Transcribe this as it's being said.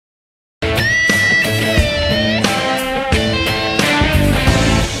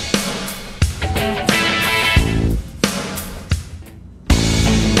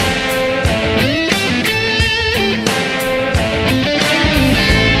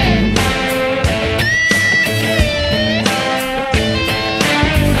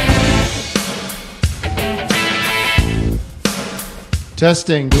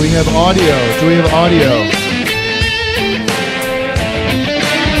Testing. Do we have audio? Do we have audio?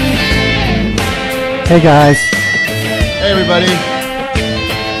 Hey guys. Hey everybody.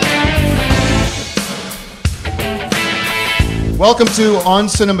 Welcome to On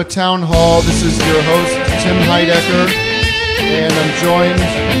Cinema Town Hall. This is your host, Tim Heidecker, and I'm joined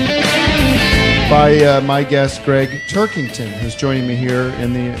by my guest, Greg Turkington, who's joining me here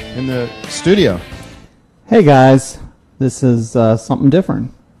in the studio. Hey guys. This is something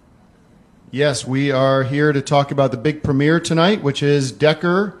different. Yes, we are here to talk about the big premiere tonight, which is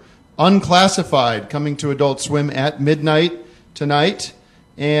Decker Unclassified, coming to Adult Swim at midnight tonight.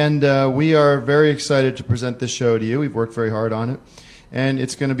 And we are very excited to present this show to you. We've worked very hard on it, and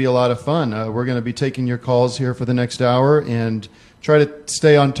it's going to be a lot of fun. We're going to be taking your calls here for the next hour and try to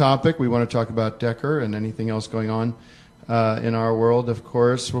stay on topic. We want to talk about Decker and anything else going on in our world. Of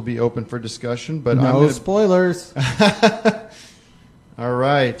course, we'll be open for discussion. But no spoilers. All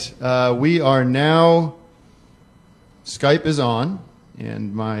right. We are now... Skype is on,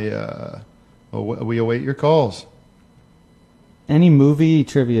 and we await your calls. Any movie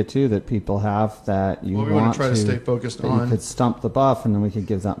trivia, too, that people have that you want to try to stay focused on. You could stump the buff, and then we could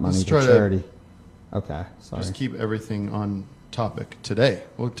give that money to charity. Okay, sorry. Just keep everything on topic today.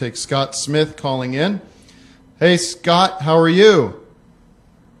 We'll take Scott Smith calling in. Hey, Scott, how are you?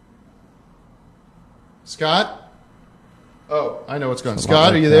 Scott? Oh, I know what's going on.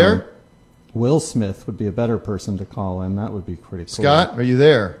 Scott, are you there? Will Smith would be a better person to call in. That would be pretty cool. Scott, are you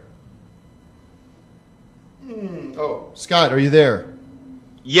there? Oh, Scott, are you there?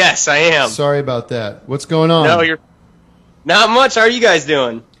 Yes, I am. Sorry about that. What's going on? No, you're not much. How are you guys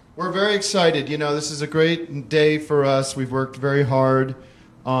doing? We're very excited. You know, this is a great day for us. We've worked very hard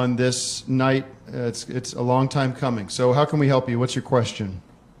on this night. It's a long time coming. So how can we help you? What's your question?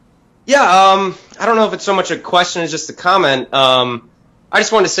 Yeah, I don't know if it's so much a question as just a comment. I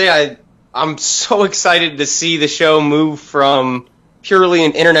just wanted to say I'm so excited to see the show move from purely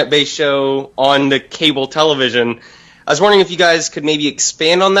an internet-based show on to cable television. I was wondering if you guys could maybe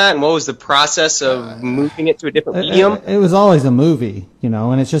expand on that and what was the process of moving it to a different medium? It was always a movie, you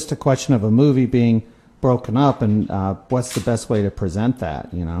know, and it's just a question of a movie being broken up and what's the best way to present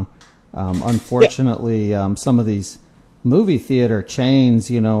that, you know. Unfortunately, some of these movie theater chains,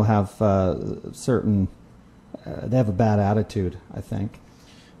 you know, have they have a bad attitude, I think.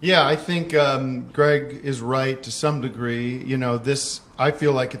 Yeah, I think Greg is right to some degree. You know, I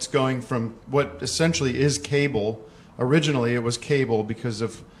feel like it's going from what essentially is cable. Originally, it was cable because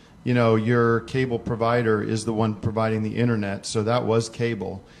of, you know, your cable provider is the one providing the internet, so that was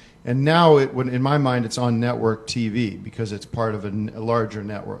cable. And now, in my mind, it's on network TV because it's part of a larger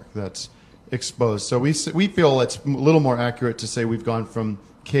network that's exposed. So we feel it's a little more accurate to say we've gone from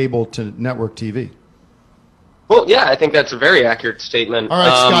cable to network TV. Well, yeah, I think that's a very accurate statement. All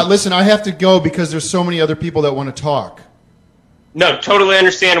right, Scott, listen, I have to go because there's so many other people that want to talk. No, totally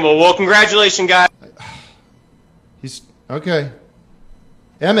understandable. Well, congratulations, guys. Okay.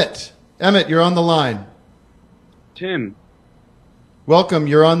 Emmett, you're on the line. Tim. Welcome.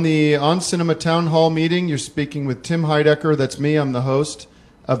 You're on the On Cinema Town Hall meeting. You're speaking with Tim Heidecker. That's me. I'm the host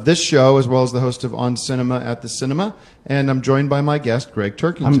of this show as well as the host of On Cinema at the Cinema. And I'm joined by my guest, Greg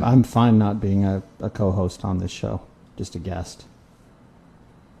Turkington. I'm fine not being a co-host on this show, just a guest.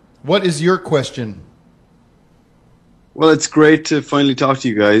 What is your question? Well, it's great to finally talk to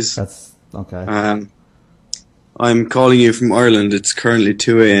you guys. That's okay. I'm calling you from Ireland. It's currently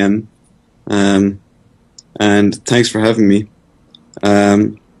 2 a.m. And thanks for having me.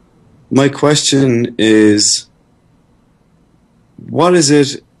 My question is, what is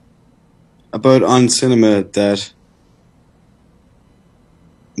it about On Cinema that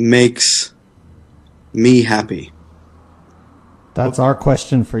makes me happy? That's our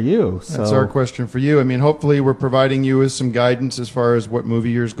question for you. So. That's our question for you. I mean, hopefully we're providing you with some guidance as far as what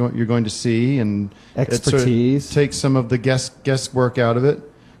movie you're going to see and expertise. Take some of the guess work out of it.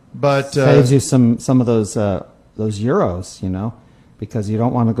 But saves you some of those euros, you know, because you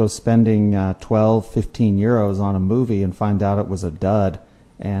don't want to go spending 12, 15 euros on a movie and find out it was a dud.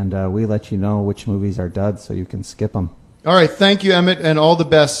 And we let you know which movies are duds so you can skip them. All right. Thank you, Emmett, and all the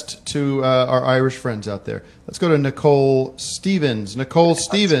best to our Irish friends out there. Let's go to Nicole Stevens. Nicole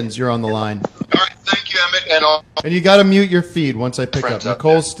Stevens, you're on the line. All right. Thank you, Emmett, and all. And you got to mute your feed once I pick up.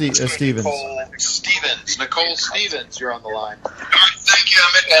 Nicole Stevens. Nicole Stevens, you're on the line. All right. Thank you,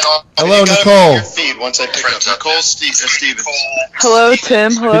 Emmett, and all. Hello, Nicole. Your feed once I pick up. Nicole Stevens. Hello,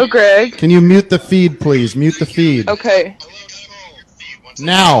 Tim. Hello, Greg. Can you mute the feed, please? Mute the feed. Okay.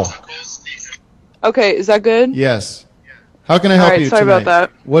 Now. Okay. Is that good? Yes. How can I help you sorry tonight? about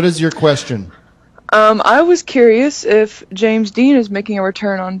that. What is your question? I was curious if James Dean is making a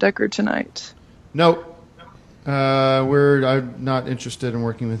return on Decker tonight. Nope. I'm not interested in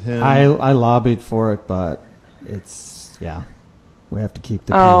working with him. I lobbied for it, but it's we have to keep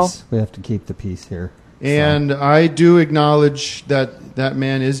the peace. We have to keep the peace here. And I do acknowledge that that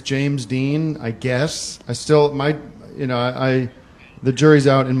man is James Dean. I guess I still the jury's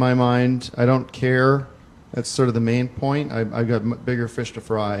out in my mind. I don't care. That's sort of the main point. I've got bigger fish to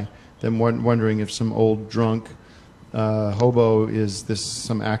fry than wondering if some old drunk hobo is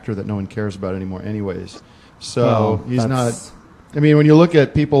some actor that no one cares about anymore. Anyways, so he's not. I mean, when you look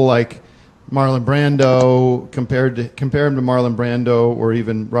at people like Marlon Brando, compare him to Marlon Brando or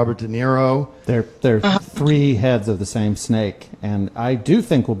even Robert De Niro. They're three heads of the same snake, and I do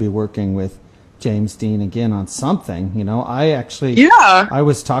think we'll be working with James Dean again on something. I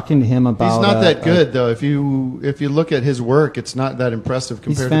was talking to him about. He's not that good though. If you look at his work, it's not that impressive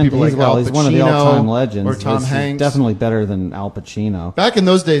compared to people like Al Pacino. He's one of the all-time legends. Or Tom Hanks. Definitely better than Al Pacino. Back in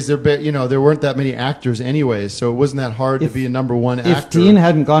those days, there weren't that many actors anyways, so it wasn't that hard to be a number one actor. If Dean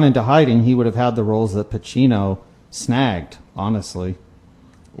hadn't gone into hiding, he would have had the roles that Pacino snagged. Honestly,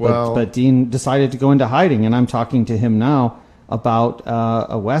 but Dean decided to go into hiding, and I'm talking to him now about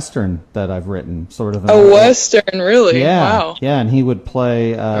a Western that I've written, sort of. A Western, really? Yeah. Wow. Yeah, and he would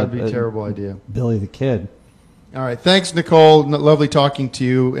play... That'd be a terrible idea. Billy the Kid. All right. Thanks, Nicole. Lovely talking to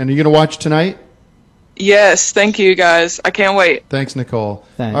you. And are you going to watch tonight? Yes. Thank you, guys. I can't wait. Thanks, Nicole.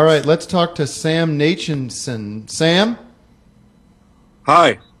 Thanks. All right. Let's talk to Sam Nachenson. Sam?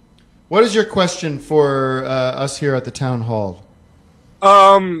 Hi. What is your question for us here at the town hall?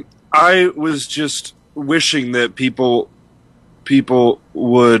 I was just wishing that people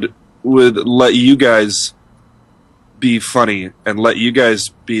would let you guys be funny and let you guys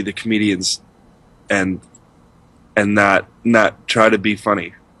be the comedians and not try to be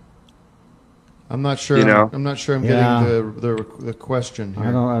funny. I'm not sure. I'm not sure I'm Yeah. getting the question here.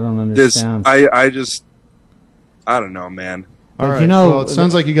 I don't understand. I don't know, man. All right. Well, it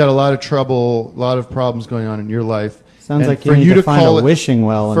sounds like you got a lot of trouble, a lot of problems going on in your life. Sounds And like you need to find a wishing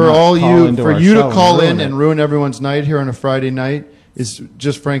well. For and not all call you, into for our you show to call in ruin and it. ruin everyone's night here on a Friday night is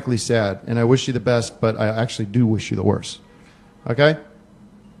just frankly sad. And I wish you the best, but I actually do wish you the worst. Okay.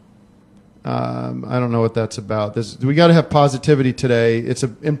 I don't know what that's about. We got to have positivity today. It's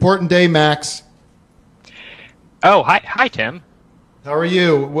an important day, Max. Oh, hi, Tim. How are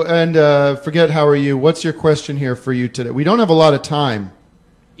you? And forget how are you. What's your question here for you today? We don't have a lot of time.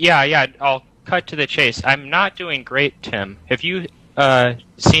 Yeah, I'll cut to the chase. I'm not doing great, Tim. Have you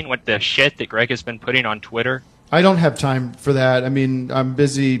seen what the shit that Greg has been putting on Twitter? I don't have time for that. I mean, I'm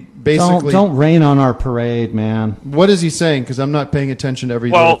busy basically. Don't rain on our parade, man. What is he saying? Because I'm not paying attention to every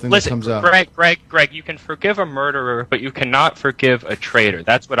little thing that comes out. Greg, you can forgive a murderer, but you cannot forgive a traitor.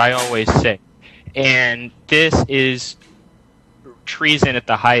 That's what I always say. And this is treason at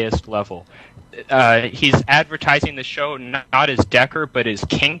the highest level. He's advertising the show not as Decker, but as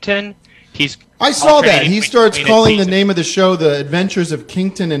Kington. I saw that. He starts calling the name of the show The Adventures of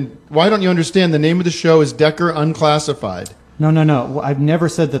Kington, and why don't you understand the name of the show is Decker Unclassified? No. I've never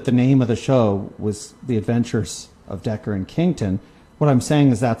said that the name of the show was The Adventures of Decker and Kington. What I'm saying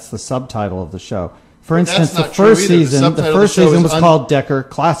is that's the subtitle of the show. For instance, the first season was called Decker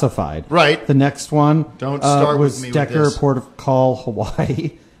Classified. Right. The next one with was me Decker with this. Port of Call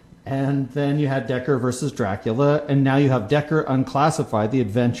Hawaii. And then you had Decker versus Dracula, and now you have Decker Unclassified, The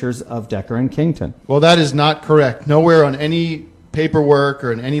Adventures of Decker and Kington. Well, that is not correct. Nowhere on any paperwork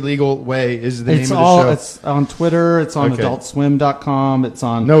or in any legal way is the name of the show. It's on Twitter, it's on Okay. adultswim.com, it's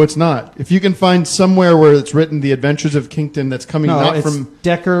on... No, it's not. If you can find somewhere where it's written The Adventures of Kington that's coming not it's from...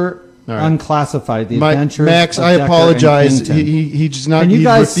 Decker All right. Unclassified, The Adventures Max, of I Decker apologize. and Kington. He just not... Can you he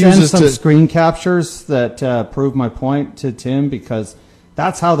guys send refuses some to... screen captures that prove my point to Tim? Because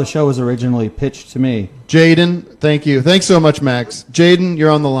that's how the show was originally pitched to me. Jaden, thank you. Thanks so much, Max. Jaden,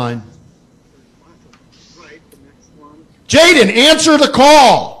 you're on the line. Jaden, answer the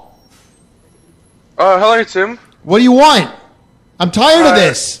call. Hello, Tim. What do you want? I'm tired of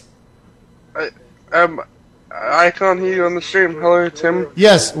this. I can't hear you on the stream. Hello, Tim.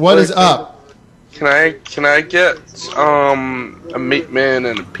 Yes, what is up? Can I get a meat man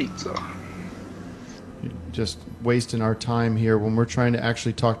and a pizza? Just wasting our time here when we're trying to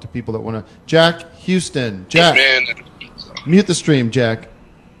actually talk to people that want to. Jack Houston. Jack. Meat man and a pizza. Mute the stream, Jack.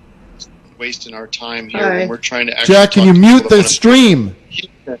 Wasting our time here when we're trying to actually Jack, can you mute the stream? Mute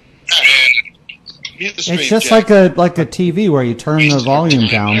the stream, It's just Jack. like a TV where you turn the volume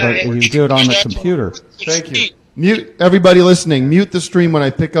down, but you do it on the computer. Thank you. Mute everybody listening. Mute the stream when I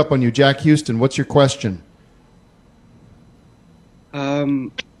pick up on you. Jack Houston, what's your question?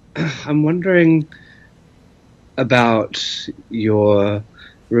 I'm wondering about your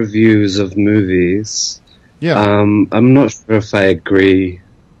reviews of movies. Yeah. I'm not sure if I agree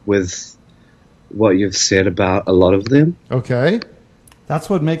with what you've said about a lot of them. Okay. That's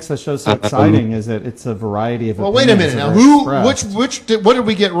what makes the show so exciting. Is that it's a variety of. Well, wait a minute opinions now. that are Who? expressed. What did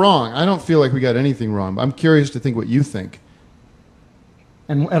we get wrong? I don't feel like we got anything wrong. I'm curious to think what you think.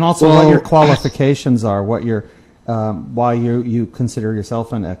 And also what your qualifications are, what your why you consider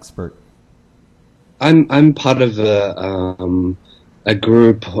yourself an expert. I'm part of a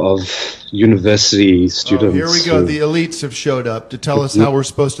group of university students. Oh, here we go. The elites have showed up to tell us how we're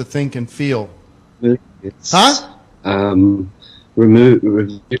supposed to think and feel. Huh? Remove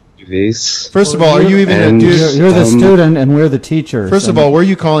movies. First of all, are you even a dude? You're the student, and we're the teachers. First of all, where are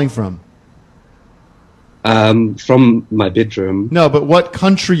you calling from? From my bedroom. No, but what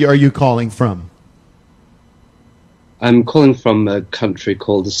country are you calling from? I'm calling from a country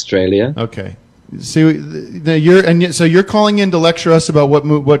called Australia. Okay. So you're calling in to lecture us about what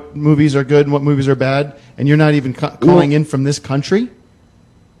movies are good and what movies are bad, and you're not even calling in from this country?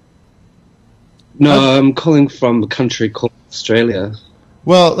 No, I'm calling from a country called Australia.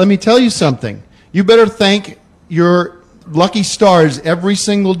 Well, let me tell you something. You better thank your lucky stars every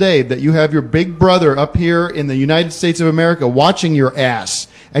single day that you have your big brother up here in the United States of America watching your ass.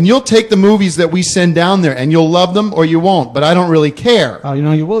 And you'll take the movies that we send down there, and you'll love them or you won't, but I don't really care. Oh,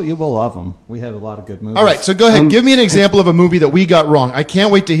 you will love them. We have a lot of good movies. All right, so go ahead. Give me an example of a movie that we got wrong. I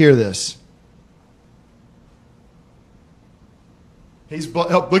can't wait to hear this.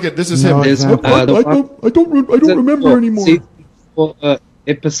 Look at this is him. There's, I don't remember anymore.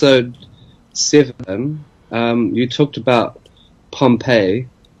 Episode 7, you talked about Pompeii,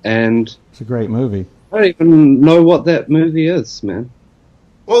 and it's a great movie. I don't even know what that movie is, man.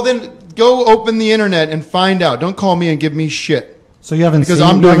 Well, then go open the internet and find out. Don't call me and give me shit. So you haven't because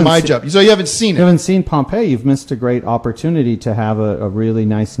I'm doing my job. So you haven't seen it. You haven't seen Pompeii. You've missed a great opportunity to have a really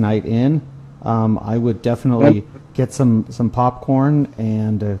nice night in. I would definitely get some popcorn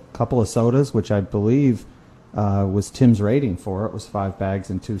and a couple of sodas, which I believe was Tim's rating for it. Was 5 bags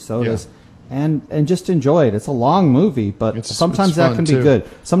and 2 sodas. Yeah. And just enjoy it. It's a long movie, but sometimes that can be good.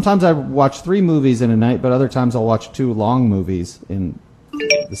 Sometimes I watch 3 movies in a night, but other times I'll watch 2 long movies in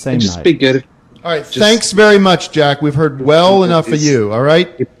the same night. Just be good. All right, thanks very much, Jack. We've heard well enough of you, all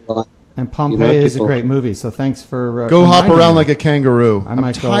right? And Pompeii is a great movie, so thanks for go hop around like a kangaroo. I'm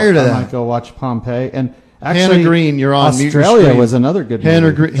tired of that. I might go watch Pompeii. And actually, Hannah Green, you're on. Australia was another good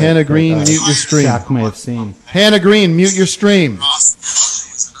movie. Hannah Green, mute your stream. Jack may have seen. Hannah Green, mute your stream.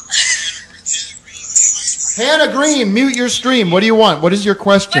 Hannah Green, mute your stream. What do you want? What is your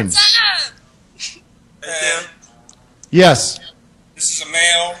question? What's up? Yes. This is a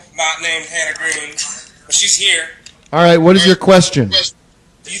male, not named Hannah Green, but she's here. All right, what is your question?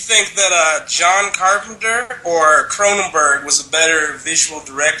 Do you think that John Carpenter or Cronenberg was a better visual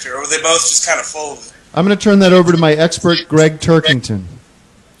director, or were they both just kind of folded? I'm going to turn that over to my expert, Greg Turkington.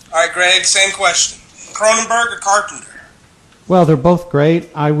 All right, Greg, same question. Cronenberg or Carpenter? Well, they're both great.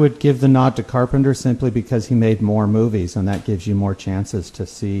 I would give the nod to Carpenter simply because he made more movies, and that gives you more chances to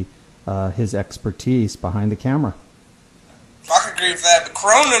see his expertise behind the camera. I can agree with that, but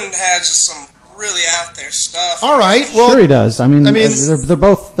Cronin has just some really out there stuff. All right, well, sure he does. I mean they're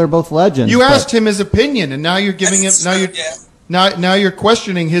both legends. You asked him his opinion, and now you're giving him now you're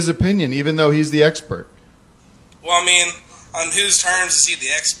questioning his opinion, even though he's the expert. Well, I mean, on whose terms is he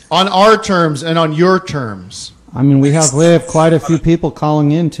the expert? On our terms and on your terms. I mean, we have quite a few people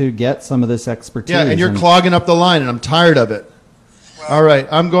calling in to get some of this expertise. Yeah, and you're clogging up the line, and I'm tired of it. Well, all right,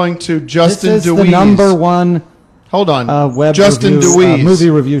 I'm going to Justin This is DeWeese. the number one. Hold on. Web Justin review, DeWeese. movie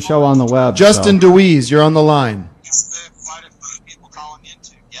review show on the web. Justin DeWeese, you're on the line.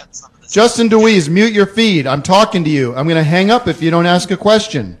 Justin DeWeese, mute your feed. I'm talking to you. I'm going to hang up if you don't ask a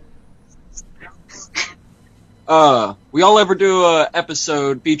question. We all ever do a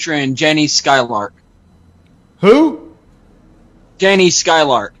episode featuring Jenny Skylark. Who? Jenny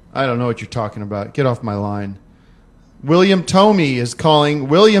Skylark. I don't know what you're talking about. Get off my line. William Tomey is calling.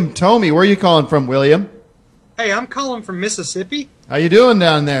 William Tomey, where are you calling from, William? Hey, I'm calling from Mississippi. How you doing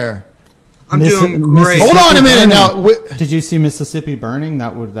down there? I'm doing great. Hold on a minute now. Did you see Mississippi Burning?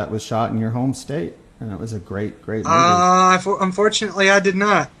 That was shot in your home state, and it was a great movie. Unfortunately, I did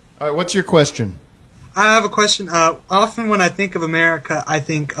not. All right, what's your question? I have a question. Often when I think of America, I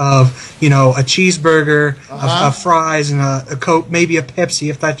think of, a cheeseburger, a fries, and a Coke, maybe a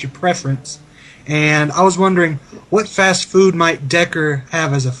Pepsi, if that's your preference. And I was wondering, what fast food might Decker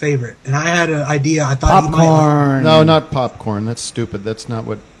have as a favorite? And I had an idea. I thought popcorn. He might. No, not popcorn. That's stupid. That's not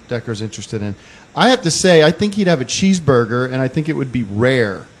what Decker's interested in. I have to say, I think he'd have a cheeseburger, and I think it would be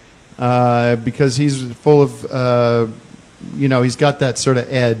rare. because he's full of, he's got that sort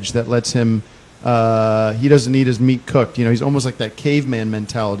of edge that lets him. He doesn't need his meat cooked. He's almost like that caveman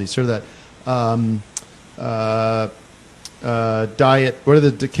mentality, sort of that diet. What are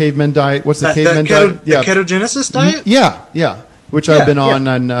the cavemen diet? What's the cavemen diet? The ketogenesis diet? Yeah. Which I've been on,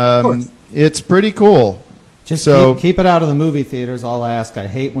 and it's pretty cool. Just So keep it out of the movie theaters. I'll ask. I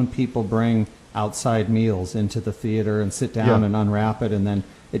hate when people bring outside meals into the theater and sit down and unwrap it, and then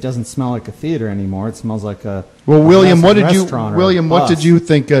it doesn't smell like a theater anymore. It smells like a William, what restaurant or a what bus. did you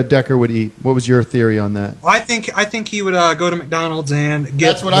think Decker would eat? What was your theory on that? I think he would go to McDonald's and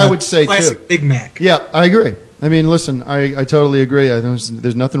get That's what I would say classic too. Big Mac. Yeah, I agree. I mean, listen, I totally agree. There's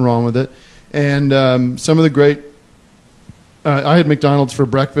nothing wrong with it. And some of the great. I had McDonald's for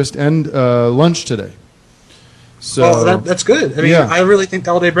breakfast and lunch today. So that's good. I mean, I really think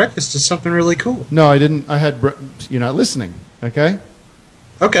the all-day breakfast is something really cool. No, I didn't. You're not listening. Okay.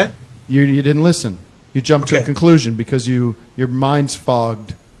 Okay. You didn't listen. You jumped to a conclusion because your mind's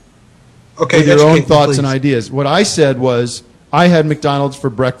fogged. Okay. With your own educate me, thoughts please. and ideas. What I said was I had McDonald's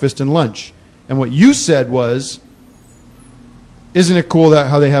for breakfast and lunch, and what you said was, isn't it cool that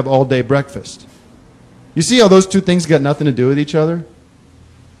how they have all-day breakfast? You see how those two things got nothing to do with each other? Do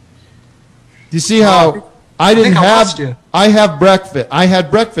you see how I didn't think I have? lost you. I have breakfast. I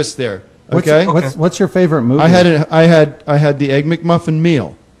had breakfast there. Okay. What's your favorite movie? I had the Egg McMuffin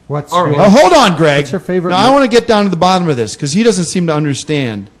meal. What's All right. Oh, hold on, Greg. What's your favorite Now, I want to get down to the bottom of this because he doesn't seem to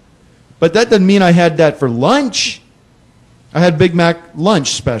understand. But that doesn't mean I had that for lunch. I had Big Mac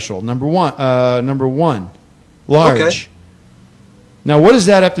lunch special, number one, large. Okay. Now, what does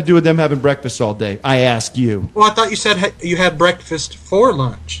that have to do with them having breakfast all day? I ask you. Well, I thought you said you had breakfast for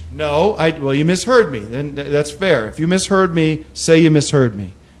lunch. No, well, you misheard me. Then that's fair. If you misheard me, say you misheard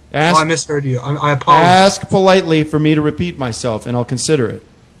me. Ask, I misheard you. I apologize. ask politely for me to repeat myself, and I'll consider it.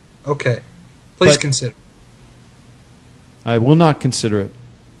 Okay. Please But- consider. I will not consider it.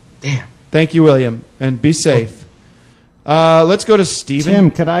 Damn. Thank you, William, and be safe. Let's go to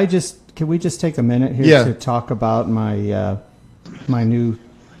Stephen. Tim, can we just take a minute here Yeah. to talk about my my new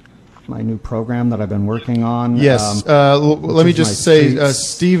program that I've been working on? Yes. which Let me is my just say, Streets-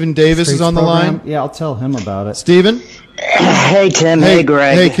 Stephen Davis is Streets on the program. line. Yeah, I'll tell him about it. Stephen. Hey Tim, hey,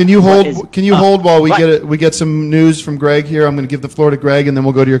 Greg. Hey, can you hold? What is- Can you hold while we what? get some news from Greg here? I'm going to give the floor to Greg, and then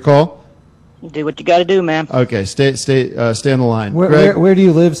we'll go to your call. Do what you got to do, man. Okay. Stay on the line. Where, Greg. where do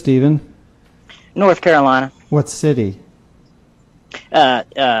you live, Stephen? North Carolina, What city?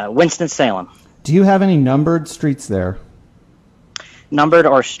 Winston-Salem. Do you have any numbered streets there? Numbered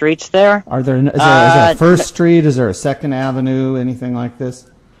or streets there? Are there is there a First Street? Is there a Second Avenue? Anything like this?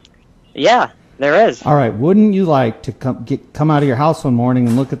 Yeah, there is. All right. Wouldn't you like to come out of your house one morning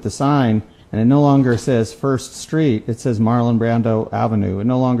and look at the sign, and it no longer says First Street, it says Marlon Brando Avenue. It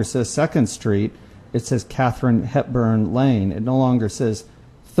no longer says Second Street, it says Katharine Hepburn Lane. It no longer says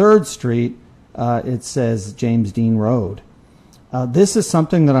Third Street, it says James Dean Road. This is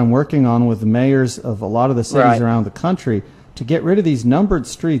something that I'm working on with the mayors of a lot of the cities Right. around the country to get rid of these numbered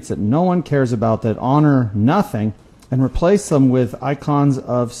streets that no one cares about, that honor nothing, and replace them with icons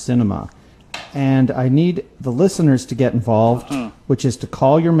of cinema. And I need the listeners to get involved, which is to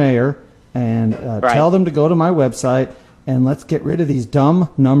call your mayor and Right. tell them to go to my website, and let's get rid of these dumb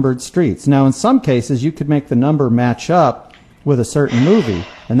numbered streets. Now, in some cases, you could make the number match up with a certain movie,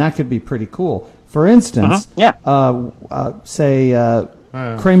 and that could be pretty cool. For instance, say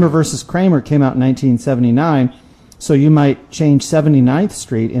Kramer versus Kramer came out in 1979, so you might change 79th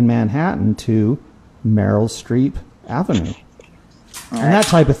Street in Manhattan to Meryl Streep Avenue. And that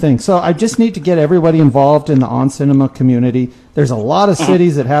type of thing. So I just need to get everybody involved in the On Cinema community. There's a lot of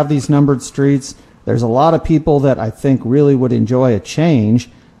cities that have these numbered streets. There's a lot of people that I think really would enjoy a change.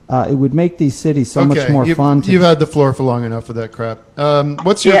 It would make these cities so much more fun. You've had the floor for long enough for that crap.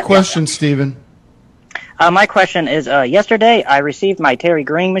 What's your question, Stephen? My question is, yesterday I received my Terry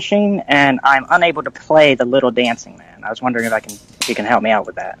Green machine, and I'm unable to play the Little Dancing Man. I was wondering if you can help me out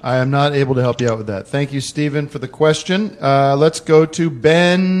with that. I am not able to help you out with that. Thank you, Stephen, for the question. Let's go to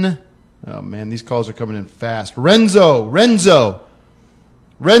Ben. Oh, man, these calls are coming in fast. Renzo,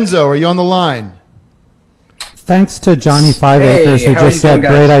 are you on the line? Thanks to Johnny Five Hey, Acres who how are just you said, doing,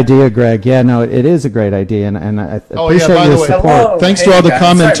 guys? great idea, Greg. Yeah, no, it is a great idea, and I appreciate by your the way, support. thanks to all the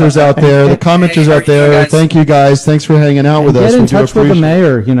commenters out there. The commenters out there. Thank you, guys. Thanks for hanging out with us. Get in We do touch with the appreciate-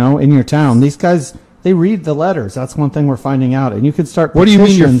 mayor, in your town. These guys, they read the letters. That's one thing we're finding out. And you can start What do you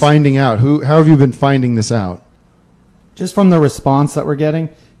mean you're petitions finding out? How have you been finding this out? just from the response that we're getting.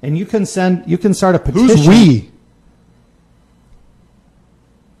 And you can start a petition. Who's we?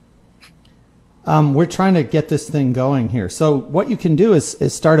 We're trying to get this thing going here. So what you can do is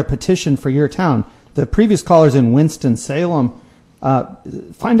start a petition for your town. The previous callers in Winston-Salem,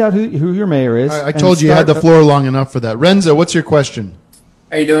 find out who your mayor is. I told you had the floor long enough for that. Renzo, what's your question?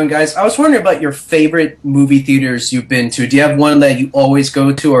 How you doing, guys? I was wondering about your favorite movie theaters you've been to. Do you have one that you always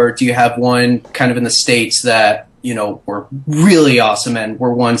go to, or do you have one kind of in the States that, you know, were really awesome and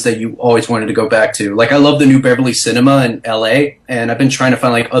were ones that you always wanted to go back to? Like, I love the New Beverly Cinema in L.A., and I've been trying to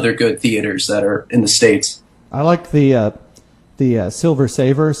find, like, other good theaters that are in the States. I like the Silver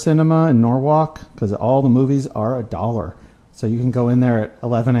Saver Cinema in Norwalk because all the movies are $1. So you can go in there at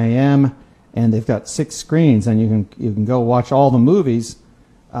 11 a.m. and they've got 6 screens, and you can go watch all the movies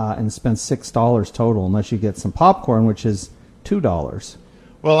and spend $6 total, unless you get some popcorn, which is $2.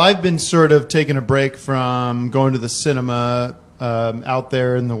 Well, I've been sort of taking a break from going to the cinema out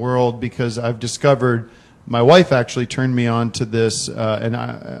there in the world because I've discovered my wife actually turned me on to this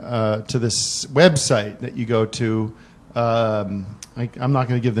to this website that you go to. I'm not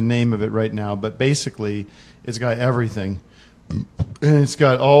going to give the name of it right now, but basically it's got everything. And it's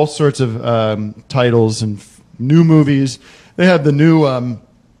got all sorts of titles and new movies. They have the new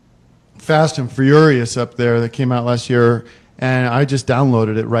Fast and Furious up there that came out last year, and I just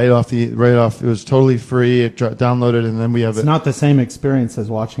downloaded it right off. It was totally free. It downloaded, and then we have It's not the same experience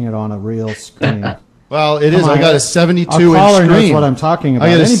as watching it on a real screen. Well, it is. I got a 72-inch screen. Knows what I'm talking about.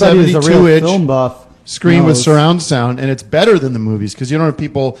 I got a Anybody who's a real 72-inch film buff screen with knows. surround sound, and it's better than the movies because you don't have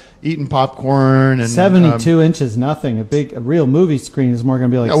people eating popcorn and 72 inches, nothing. A real movie screen is more going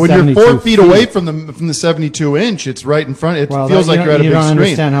to be like. when 72 you're 4 feet away from the 72-inch, it's right in front. It feels like you're at a big You don't screen.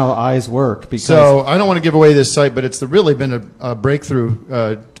 understand how eyes work. Because So I don't want to give away this site, but it's really been a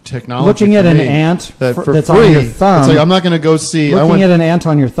breakthrough technology. looking at for an me ant that for that's free, on your thumb. It's like I'm not going to go see. Looking at an ant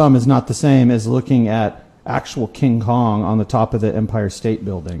on your thumb is not the same as looking at actual King Kong on the top of the Empire State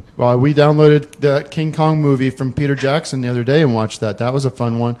Building. Well, we downloaded the King Kong movie from Peter Jackson the other day and watched that. That was a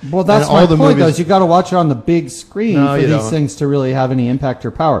fun one. Well, that's and my all the point, movies, though. You got to watch it on the big screen No, for you these don't. things to really have any impact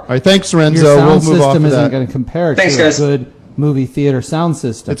or power. All right, thanks, Renzo. Your sound We'll move off system of isn't that. going to compare Thanks, to guys. a good movie theater sound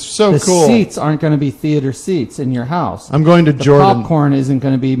system. It's so the cool. seats aren't going to be theater seats in your house. I'm going to the Jordan. popcorn isn't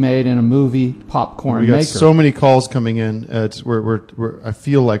going to be made in a movie popcorn We got maker. so many calls coming in. I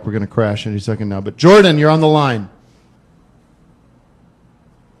feel like we're going to crash any second now. But Jordan, you're on the line.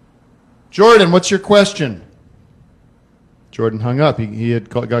 Jordan, what's your question? Jordan hung up. He had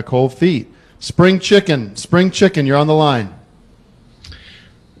got cold feet. Spring Chicken, you're on the line.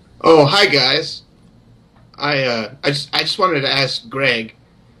 Oh, hi guys. I just wanted to ask Greg.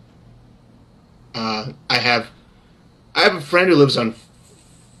 I have a friend who lives on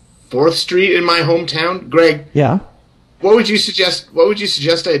 4th Street in my hometown. Greg, Yeah. what would you suggest? What would you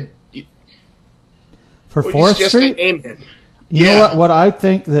suggest I For what would you 4th suggest I Street? name him? You know what I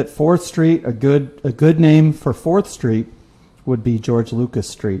think that 4th Street, a good name for 4th Street would be George Lucas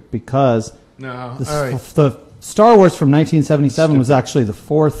Street, because No, all the right. Star Wars from 1977 was actually the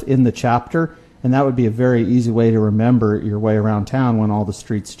 4th in the chapter, and that would be a very easy way to remember your way around town when all the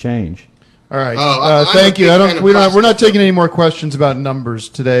streets change. All right. Oh, I'm thank a you. big fan of We're not taking any more questions about numbers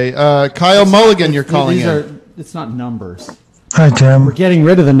today. Kyle Mulligan, you're calling in. It's not numbers. Hi, Tim. We're getting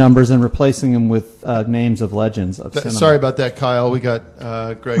rid of the numbers and replacing them with names of legends of cinema. Sorry about that, Kyle. We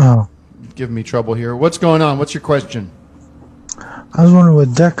got Greg giving me trouble here. What's going on? What's your question? I was wondering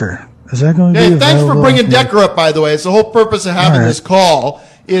with Decker. Is that going to Hey, be thanks for available? bringing Decker up, by the way. It's the whole purpose of having All right. this call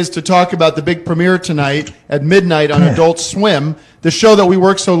is to talk about the big premiere tonight at midnight on Adult Swim, the show that we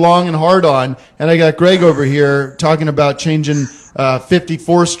worked so long and hard on. And I got Greg over here talking about changing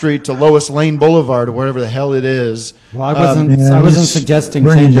 54th Street to Lois Lane Boulevard or whatever the hell it is. Well, I wasn't suggesting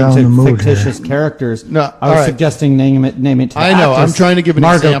bringing down the changing to mood fictitious characters. No, I was all right. suggesting name it to I know. actress. I'm trying to give an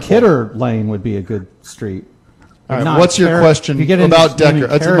Margot example. Kidder Lane would be a good street. All right, Not what's your question if you get into about naming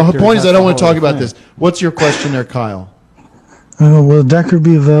Decker? The characters, point is I that's don't a want to whole talk about thing. this. What's your question there, Kyle? Will Decker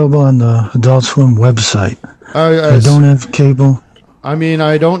be available on the Adult Swim website? I don't have cable. I mean,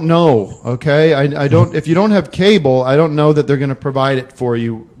 I don't know. Okay, I don't. If you don't have cable, I don't know that they're going to provide it for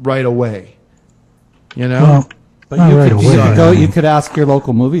you right away. You know. Well, But not you right could, away. you could go. You could ask your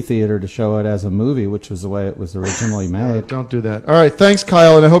local movie theater to show it as a movie, which was the way it was originally made. Don't do that. All right, thanks,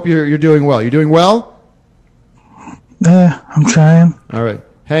 Kyle, and I hope you're doing well. You're doing well. I'm trying. All right,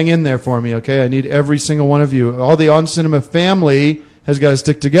 hang in there for me, okay? I need every single one of you. All the On Cinema family has got to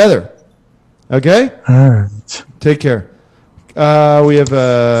stick together. Okay. All right. Take care. We have.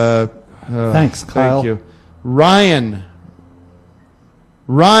 Thanks, Kyle. Thank you, Ryan.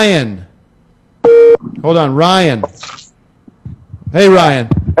 Ryan. Hold on, Ryan. Hey, Ryan.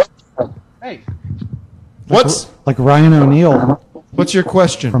 Hey. What's like Ryan O'Neal? What's your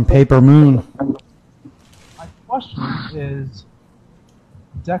question? From Paper Moon. My question is,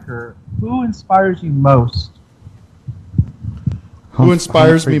 Decker, who inspires you most? Who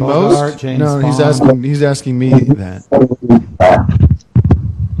inspires me most? No, he's asking me that.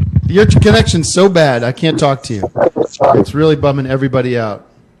 Your connection's so bad, I can't talk to you. It's really bumming everybody out.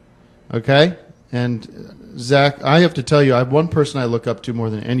 Okay? And Zach, I have to tell you, I have one person I look up to more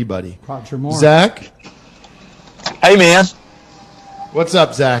than anybody. Roger Moore. Zach? Hey, man. What's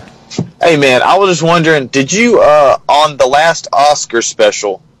up, Zach? Hey, man, I was just wondering, did you, on the last Oscar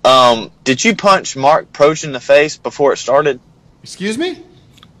special, did you punch Mark Proch in the face before it started? Excuse me?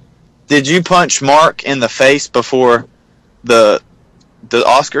 Did you punch Mark in the face before the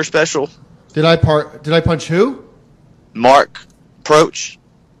Oscar special? Did I punch who? Mark Proch.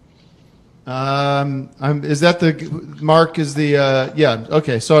 Is that the Mark? Is the yeah?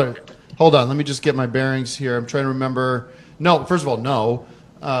 Okay, sorry. Hold on. Let me just get my bearings here. I'm trying to remember. No, first of all, no.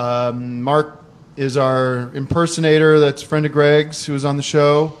 Mark is our impersonator. That's a friend of Greg's who was on the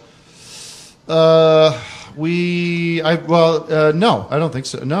show. No, I don't think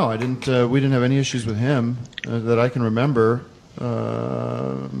so. No, I didn't. We didn't have any issues with him that I can remember.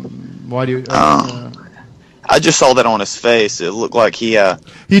 Why do you? I just saw that on his face. It looked like he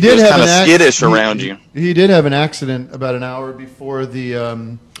did was have kind of skittish around you. He did have an accident about an hour before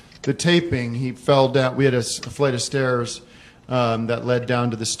the taping. He fell down. We had a flight of stairs that led down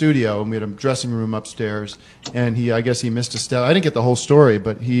to the studio, and we had a dressing room upstairs. And I guess he missed a step. I didn't get the whole story,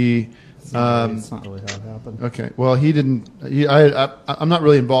 but he. It's not really how it happened. Okay. Well, he didn't. I'm not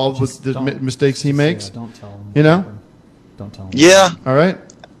really involved with the mistakes he makes. Yeah, don't tell him. You know. Don't tell him. Yeah. All right.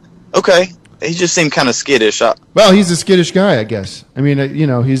 Okay. He just seemed kind of skittish. Well, he's a skittish guy, I guess. I mean,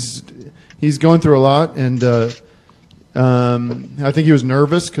 he's going through a lot, and I think he was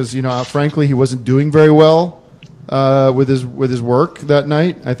nervous because, frankly, he wasn't doing very well with his work that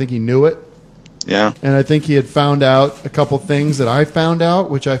night. I think he knew it. Yeah. And I think he had found out a couple things that I found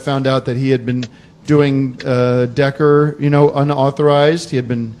out, which I found out that he had been doing Decker, unauthorized. He had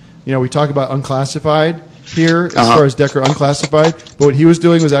been, we talk about unclassified here as far as Decker unclassified, but what he was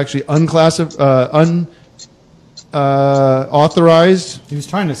doing was actually unauthorized. He was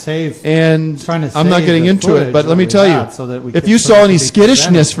trying to save. And I'm not getting into it, but let me tell you, so that if you saw any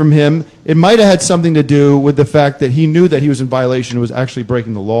skittishness from him, it might have had something to do with the fact that he knew that he was in violation and was actually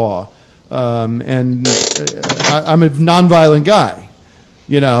breaking the law. I'm a nonviolent guy.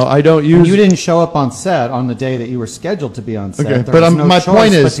 I don't use. And you didn't show up on set on the day that you were scheduled to be on set. Okay, There but was no my choice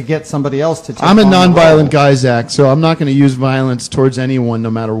point is, but to get somebody else to. Take I'm a on the role. nonviolent guy, Zach, so I'm not going to use violence towards anyone,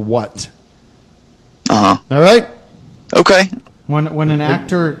 no matter what. All right. Okay. When an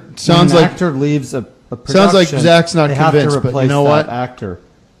actor leaves a production, sounds like Zach's not they have convinced, to but replace you know that what? actor.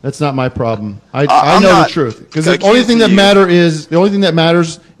 That's not my problem. I know the truth because the only thing that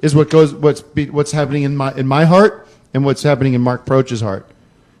matters is what's happening in my heart and what's happening in Mark Proch's heart.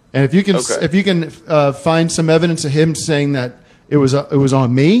 And if you can find some evidence of him saying that it was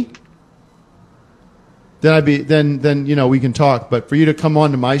on me, then we can talk. But for you to come on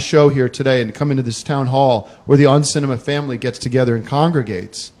to my show here today and come into this town hall where the On Cinema family gets together and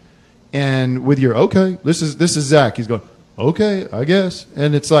congregates, and with your this is Zach. He's going, okay, I guess,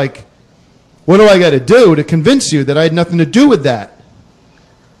 and it's like, what do I got to do to convince you that I had nothing to do with that?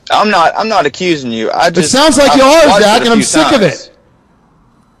 I'm not accusing you. It sounds like you are, Zach, and I'm sick of it.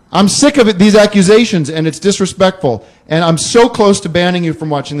 I'm sick of these accusations, and it's disrespectful. And I'm so close to banning you from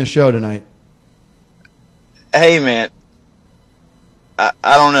watching the show tonight. Hey, man. I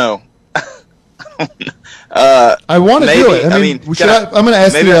don't know. I want to do it. I mean, I'm going to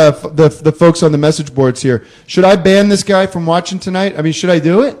ask the folks on the message boards here. Should I ban this guy from watching tonight? I mean, should I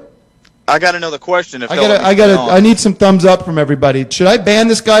do it? I got another question. I need some thumbs up from everybody. Should I ban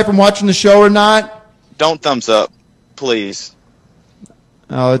this guy from watching the show or not? Don't thumbs up, please.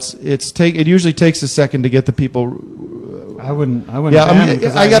 Oh, it usually takes a second to get the people. I wouldn't.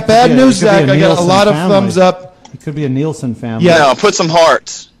 Yeah, I got bad news, Zach. I got a lot of thumbs up. It could be a Nielsen family. Yeah, no, put some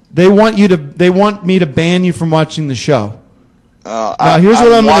hearts. They want me to ban you from watching the show. Now here's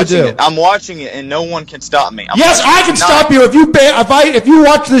what I'm going to do. I'm watching it, and no one can stop me. Yes, I can stop you if you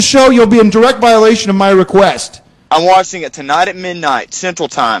watch the show. You'll be in direct violation of my request. I'm watching it tonight at midnight Central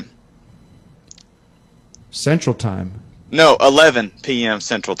Time. Central Time. No, 11 p.m.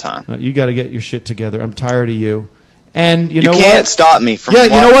 Central Time. You got to get your shit together. I'm tired of you. And you know what? You can't stop me from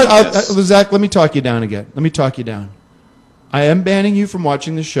watching you know what? this. Zach, let me talk you down again. Let me talk you down. I am banning you from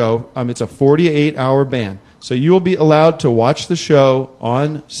watching the show. It's a 48-hour ban. So you will be allowed to watch the show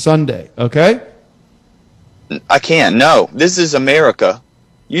on Sunday, okay? I can't. No. This is America.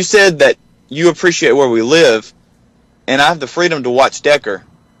 You said that you appreciate where we live, and I have the freedom to watch Decker,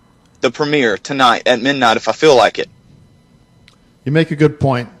 the premiere, tonight at midnight if I feel like it. You make a good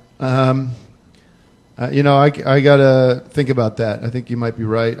point. I got to think about that. I think you might be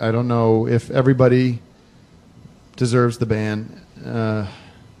right. I don't know if everybody deserves the ban.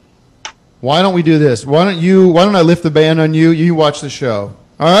 Why don't we do this? Why don't I lift the ban on you? You watch the show.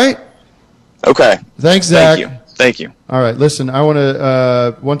 All right? Okay. Thanks, Zach. Thank you. All right. Listen, I want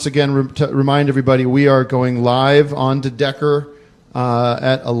to once again remind everybody we are going live on to Decker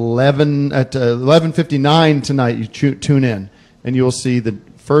at 11:59 tonight. You tune in, and you will see the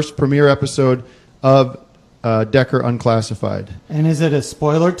first premiere episode of Decker Unclassified. And is it a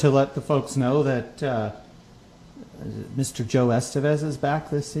spoiler to let the folks know that Mr. Joe Estevez is back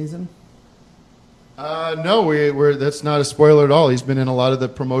this season? No, that's not a spoiler at all. He's been in a lot of the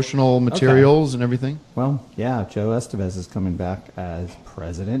promotional materials and everything. Well, yeah, Joe Estevez is coming back as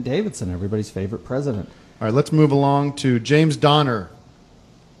President Davidson, everybody's favorite president. All right, let's move along to James Donner.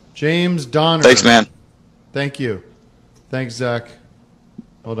 James Donner. Thanks, man. Thank you. Thanks, Zach.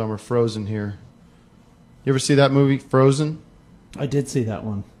 Hold on, we're frozen here. You ever see that movie, Frozen? I did see that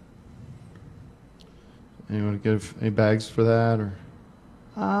one. Anyone give any bags for that, or?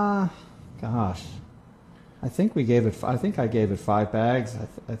 Gosh, I think I gave it 5 bags.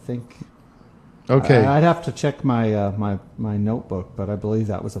 I think. Okay. I'd have to check my my notebook, but I believe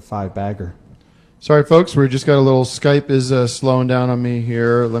that was a 5-bagger. Sorry, folks. We just got a little. Skype is slowing down on me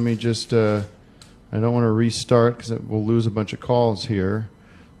here. Let me just. I don't want to restart because we'll lose a bunch of calls here.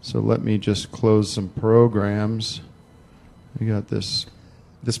 So let me just close some programs. We got this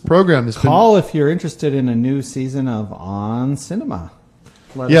program. Call if you're interested in a new season of On Cinema.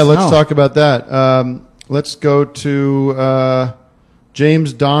 Let's talk about that. Let's go to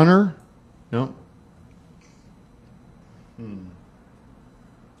James Donner. No.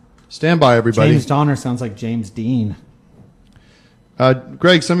 Stand by, everybody. James Donner sounds like James Dean.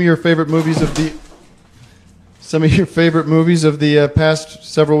 Greg, some of your favorite movies of the past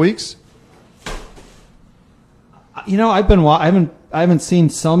several weeks? You know, I haven't seen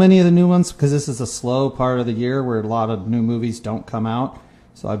so many of the new ones because this is a slow part of the year where a lot of new movies don't come out.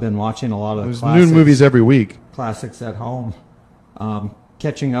 So I've been watching a lot of the classics. New movies every week. Classics at home.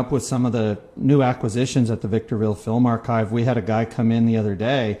 Catching up with some of the new acquisitions at the Victorville Film Archive. We had a guy come in the other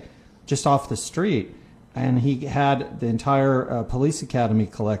day just off the street, and he had the entire Police Academy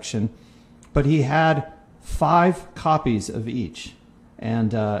collection, but he had 5 copies of each.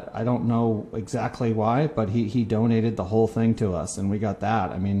 And I don't know exactly why, but he donated the whole thing to us, and we got that.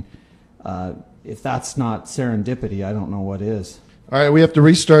 I mean, if that's not serendipity, I don't know what is. All right, we have to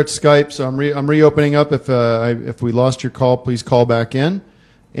restart Skype, so I'm reopening up. If we lost your call, please call back in.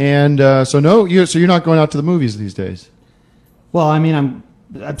 And so you're not going out to the movies these days. Well, I mean,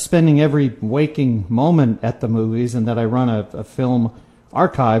 I'm spending every waking moment at the movies, and that I run a film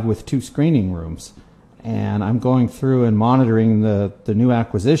archive with 2 screening rooms. And I'm going through and monitoring the new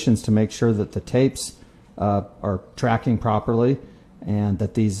acquisitions to make sure that the tapes are tracking properly, and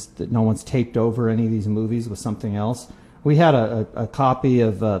that no one's taped over any of these movies with something else. We had a copy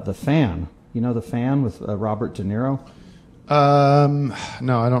of The Fan. You know The Fan with Robert De Niro?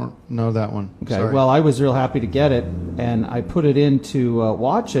 No, I don't know that one. Okay, Sorry. Well, I was real happy to get it, and I put it in to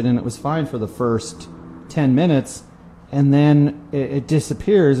watch it, and it was fine for the first 10 minutes, and then it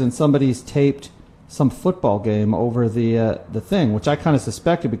disappears, and somebody's taped some football game over the thing, which I kind of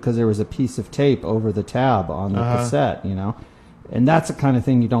suspected because there was a piece of tape over the tab on the cassette, you know, and that's the kind of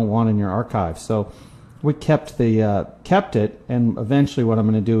thing you don't want in your archive. So we kept it, and eventually what I'm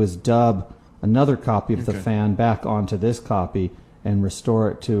going to do is dub another copy of The Fan back onto this copy and restore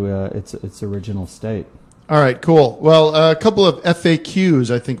it to its original state. All right, cool. Well, a couple of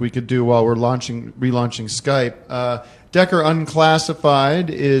FAQs I think we could do while we're relaunching Skype. Decker Unclassified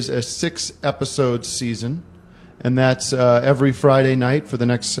is a 6-episode season, and that's every Friday night for the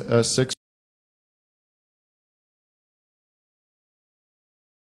next 6.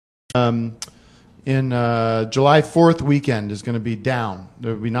 In July 4th weekend is going to be down.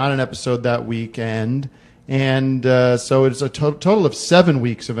 There will be not an episode that weekend, and so it's a total of 7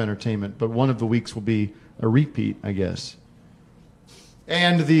 weeks of entertainment, but one of the weeks will be a repeat, I guess.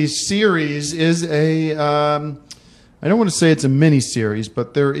 And the series is I don't want to say it's a mini-series,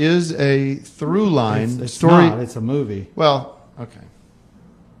 but there is a through line. It's story. not. It's a movie. Well, okay.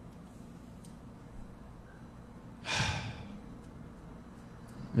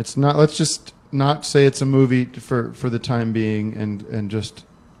 It's not. Let's just not say it's a movie for the time being, and just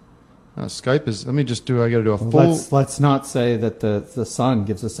Skype is. Let me just do. I got to do a full. Let's not say that the sun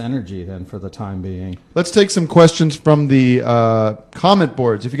gives us energy then for the time being. Let's take some questions from the comment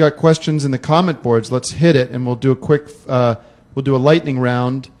boards. If you got questions in the comment boards, let's hit it, and we'll do a quick. We'll do a lightning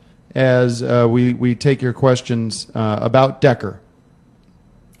round as we take your questions about Decker.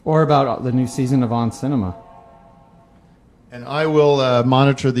 Or about the new season of On Cinema. And I will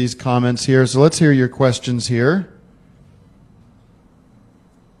monitor these comments here. So let's hear your questions here.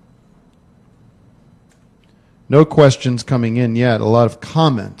 No questions coming in yet. A lot of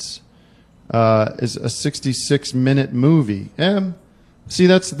comments. Is a 66-minute movie? See,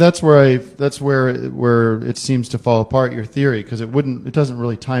 that's where it seems to fall apart. Your theory, because it doesn't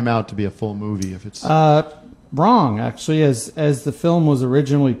really time out to be a full movie if it's. Wrong, actually. As the film was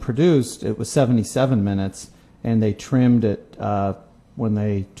originally produced, it was 77 minutes, and they trimmed it when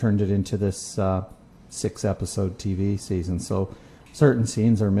they turned it into this 6-episode TV season. So certain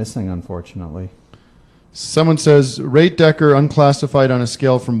scenes are missing, unfortunately. Someone says, rate Decker unclassified on a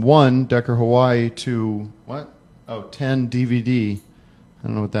scale from 1, Decker Hawaii, to what? Oh, 10 DVD. I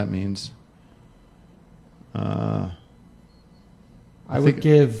don't know what that means. I would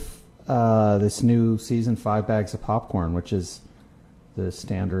give this new season 5 bags of popcorn, which is the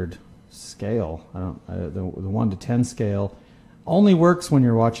standard scale. The 1 to 10 scale only works when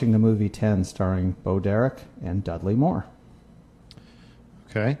you're watching the movie 10 starring Bo Derek and Dudley Moore.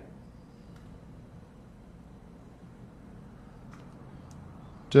 Okay.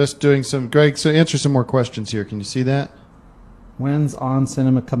 Just doing some, Greg, so answer some more questions here. Can you see that? When's On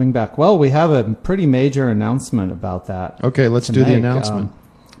Cinema coming back? Well, we have a pretty major announcement about that. Okay, let's do the announcement.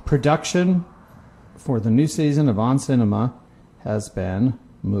 Production for the new season of On Cinema has been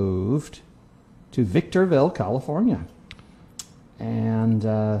moved to Victorville, California. And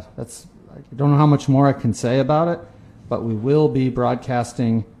I don't know how much more I can say about it, but we will be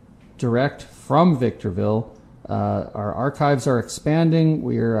broadcasting direct from Victorville. Our archives are expanding.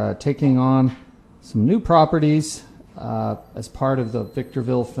 We're taking on some new properties as part of the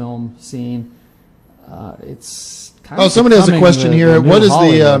Victorville film scene. It's kind of somebody has a question here. When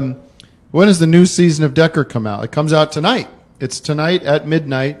does the new season of Decker come out? It comes out tonight. It's tonight at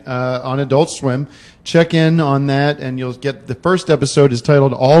midnight on Adult Swim. Check in on that, and you'll get the first episode is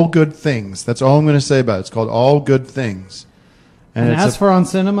titled All Good Things. That's all I'm going to say about it. It's called All Good Things. And as for On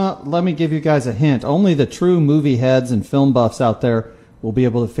Cinema, let me give you guys a hint. Only the true movie heads and film buffs out there will be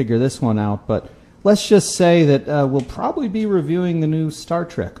able to figure this one out. But let's just say that we'll probably be reviewing the new Star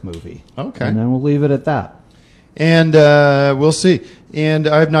Trek movie. Okay. And then we'll leave it at that. And we'll see. And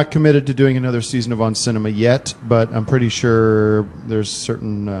I have not committed to doing another season of On Cinema yet, but I'm pretty sure there's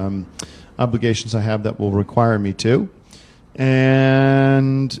certain obligations I have that will require me to.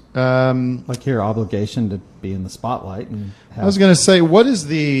 And like your obligation to be in the spotlight. And I was going to say, what is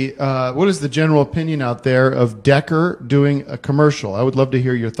the general opinion out there of Decker doing a commercial? I would love to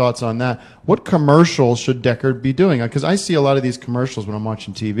hear your thoughts on that. What commercial should Decker be doing? Because I see a lot of these commercials when I'm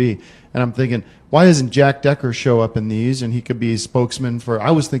watching TV, and I'm thinking, why doesn't Jack Decker show up in these? And he could be a spokesman for.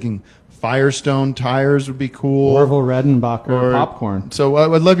 I was thinking Firestone tires would be cool. Orville Redenbacher popcorn. So I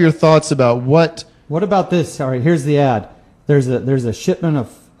would love your thoughts about what. What about this? All right, here's the ad. There's a shipment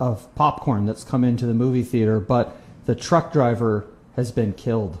of popcorn that's come into the movie theater, but the truck driver has been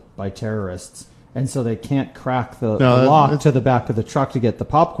killed by terrorists, and so they can't crack the lock to the back of the truck to get the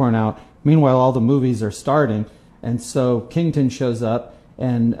popcorn out. Meanwhile, all the movies are starting, and so Kington shows up,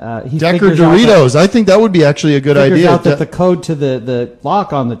 and he Decker figures Doritos. I think that would be actually a good idea. Figures out that the code to the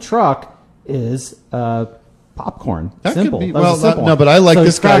lock on the truck is popcorn. That simple. Could be, no, but I like so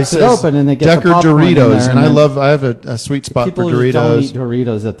this guy. Cracks it open and they get Decker the popcorn Doritos, and I have a sweet spot for Doritos. People don't eat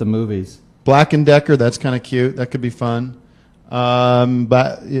Doritos at the movies. Black and Decker, that's kind of cute. That could be fun.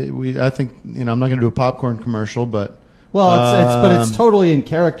 But I think I'm not going to do a popcorn commercial, but it's totally in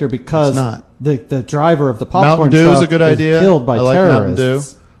character because the driver of the popcorn Mountain Dew truck is a good idea. Killed by Mountain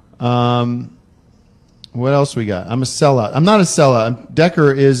terrorists. Dew. What else we got? I'm a sellout. I'm not a sellout.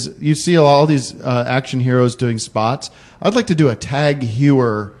 Decker is. You see all these action heroes doing spots. I'd like to do a Tag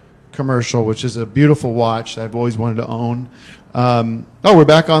Heuer commercial, which is a beautiful watch that I've always wanted to own. We're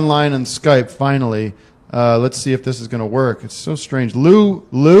back online on Skype finally. Let's see if this is going to work. It's so strange. Lou.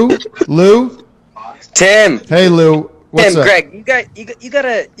 Tim. Hey, Lou. What's Tim, up? Greg,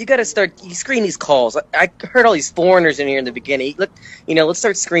 you gotta start. You screen these calls. I heard all these foreigners in here in the beginning. Let's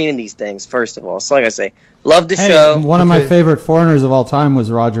start screening these things first of all. So, like I say, love the show. One of my favorite foreigners of all time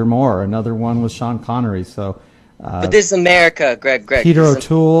was Roger Moore. Another one was Sean Connery. So, but this is America, Greg. Peter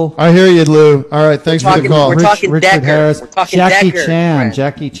O'Toole. I hear you, Lou. All right, thanks for the call. We're talking Richard Decker. Harris. We're talking Jackie Decker, Chan. Greg.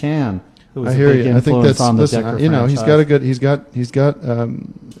 Jackie Chan. Who was I hear a big you. I think influence that's on the listen. Decker He's franchise. got a good.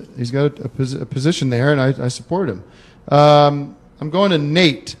 He's got a position there, and I support him. I'm going to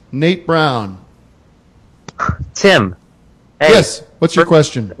Nate Brown. Tim. Hey, yes. What's your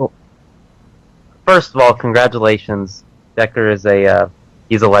question? First of all, congratulations. Decker is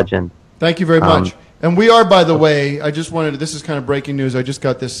he's a legend. Thank you very much. And we are, by the way, this is kind of breaking news. I just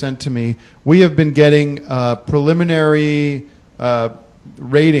got this sent to me. We have been getting preliminary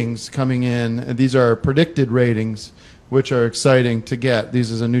ratings coming in. And these are predicted ratings, which are exciting to get.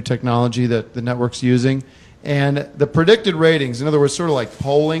 This is a new technology that the network's using. And the predicted ratings, in other words, sort of like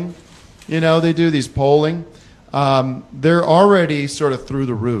polling, they do these polling. They're already sort of through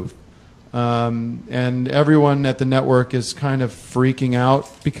the roof. And everyone at the network is kind of freaking out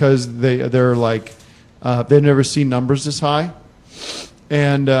because they're like, they've never seen numbers this high.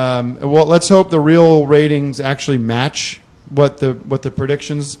 And well, let's hope the real ratings actually match what the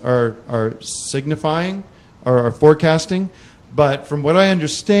predictions are signifying or are forecasting. But from what I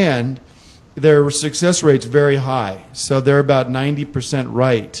understand, their success rate's very high. So they're about 90%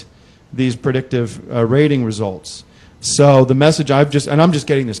 right, these predictive rating results. So the message I'm just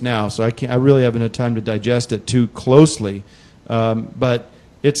getting this now, so I really haven't had time to digest it too closely. But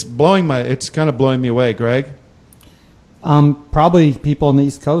it's kind of blowing me away, Greg. Probably people on the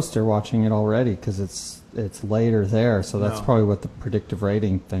East Coast are watching it already because it's later there. So that's probably what the predictive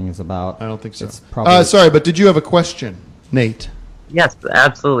rating thing is about. I don't think so. It's probably sorry, but did you have a question, Nate? Yes,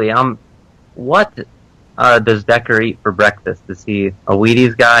 absolutely. What does Decker eat for breakfast? Is he a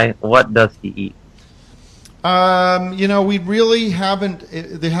Wheaties guy? What does he eat? We really haven't.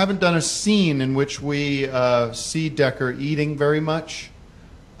 They haven't done a scene in which we see Decker eating very much.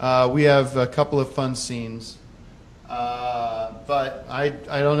 We have a couple of fun scenes, but I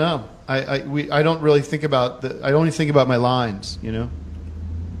don't know. I don't really think about I only think about my lines.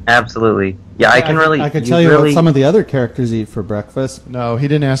 Absolutely. Yeah, I can tell you what some of the other characters eat for breakfast. No, he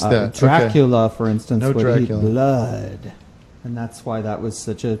didn't ask that. Dracula, for instance, No would Dracula. eat blood. And that's why that was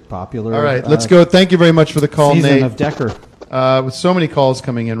such a popular. All right, let's go. Thank you very much for the call, season Nate. of Decker. With so many calls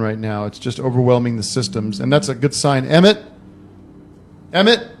coming in right now, it's just overwhelming the systems, and that's a good sign. Emmett.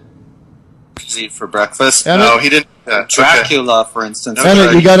 Does he eat for breakfast? Emmett? No, he didn't. Dracula, for instance.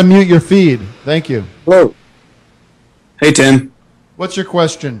 Emmett, you got to mute your feed. Thank you. Hello. Hey, Tim. What's your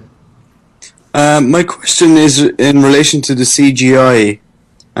question? My question is in relation to the CGI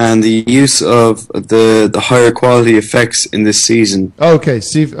and the use of the higher quality effects in this season. Okay,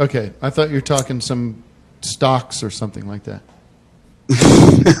 Steve. Okay, I thought you were talking some stocks or something like that.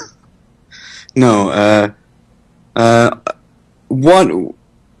 No. What?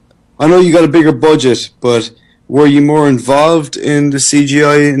 I know you got a bigger budget, but were you more involved in the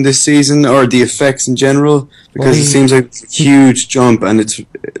CGI in this season or the effects in general? Because it seems like it's a huge jump, and it's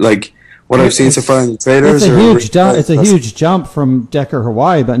like what I've seen so far in the trailers. It's a huge jump from Decker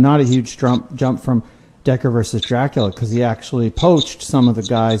Hawaii, but not a huge jump from Decker versus Dracula, because he actually poached some of the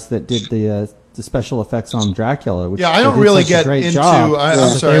guys that did the special effects on Dracula. Which I don't really get great into.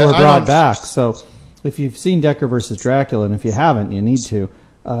 I'm sorry, they were brought back. So if you've seen Decker versus Dracula, and if you haven't, you need to.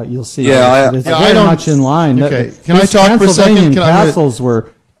 You'll see. It's very much in line. Okay, can I talk for a second? Castles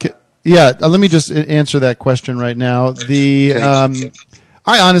were. Let me just answer that question right now.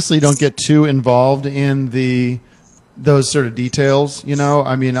 I honestly don't get too involved in those sort of details.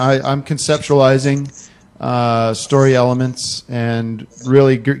 I mean, I'm conceptualizing story elements and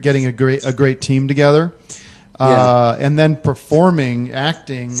really getting a great team together. And then performing,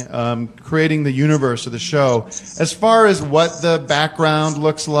 acting, creating the universe of the show. As far as what the background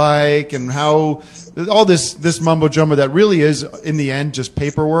looks like and how all this mumbo jumbo that really is in the end just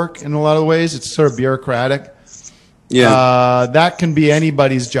paperwork in a lot of ways. It's sort of bureaucratic. Yeah, that can be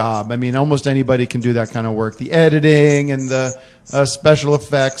anybody's job. I mean, almost anybody can do that kind of work. The editing and the special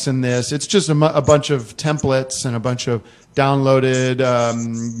effects in this. It's just a bunch of templates and a bunch of downloaded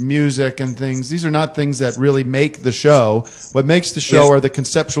music and things. These are not things that really make the show. What makes the show are the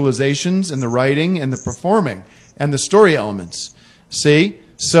conceptualizations and the writing and the performing and the story elements. See?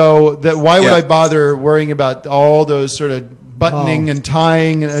 So why would I bother worrying about all those sort of buttoning and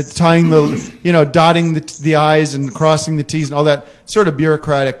tying the, dotting the I's and crossing the T's and all that sort of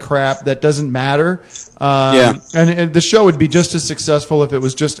bureaucratic crap that doesn't matter. And the show would be just as successful if it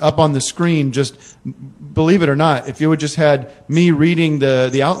was just up on the screen, just believe it or not, if you would just had me reading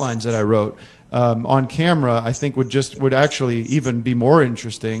the outlines that I wrote on camera, I think would actually even be more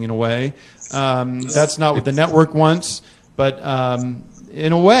interesting in a way. That's not what the network wants, but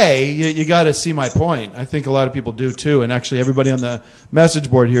in a way, you got to see my point. I think a lot of people do too, and actually everybody on the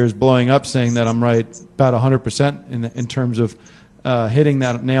message board here is blowing up saying that I'm right about 100% in terms of hitting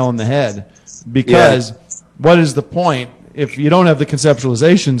that nail on the head. Because what is the point? if you don't have the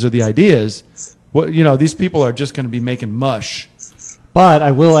conceptualizations or the ideas, these people are just going to be making mush. But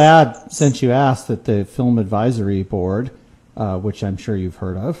I will add, since you asked, that the Film Advisory Board, which I'm sure you've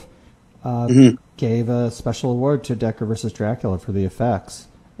heard of, gave a special award to Decker versus Dracula for the effects.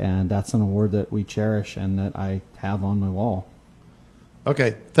 And that's an award that we cherish and that I have on my wall.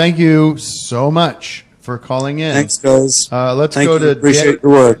 Okay. Thank you so much for calling in. Thanks, guys. Let's Thank go you. to Appreciate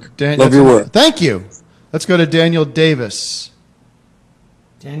your work. Love your work. Thank you. Let's go to Daniel Davis.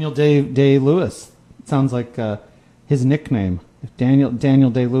 Daniel Day-Lewis. Sounds like his nickname. If Daniel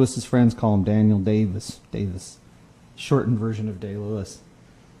Day-Lewis's friends call him Daniel Davis. Shortened version of Day-Lewis.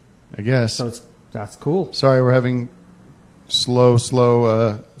 I guess. So that's cool. Sorry, we're having slow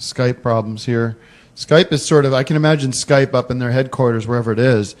Skype problems here. Skype is sort of, I can imagine Skype up in their headquarters, wherever it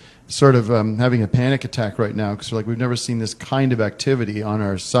is, sort of having a panic attack right now because we've never seen this kind of activity on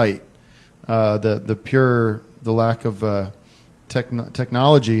our site. The lack of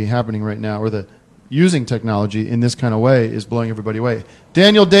technology happening right now, or the using technology in this kind of way, is blowing everybody away.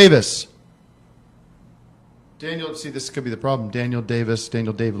 Daniel Davis. See, this could be the problem. Daniel Davis,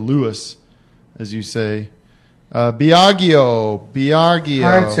 Daniel David Lewis, as you say. Biagio.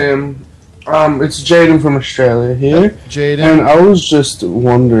 Hi, Tim. It's Jaden from Australia here. Jaden. And I was just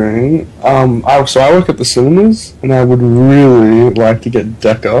wondering, so I work at the cinemas, and I would really like to get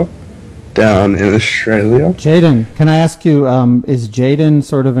Decker down in Australia. Jaden, can I ask you, is Jaden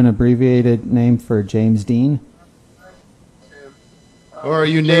sort of an abbreviated name for James Dean? Or are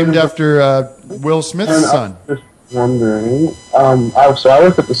you named after Will Smith's son? I'm just wondering, so I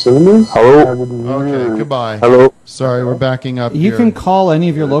work at the cinemas. Hello? Okay, goodbye. Hello? Sorry, we're backing up You here. can call any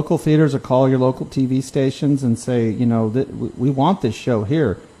of your local theaters or call your local TV stations and say, we want this show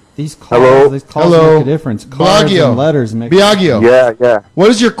here. These calls, Hello? make a difference. Cards and letters make a difference. Biagio. Yeah. What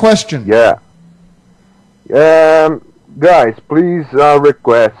is your question? Yeah. Guys, please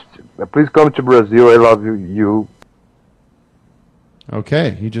request. Please come to Brazil. I love you.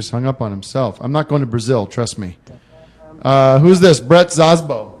 Okay, he just hung up on himself. I'm not going to Brazil, trust me. Who's this? Brett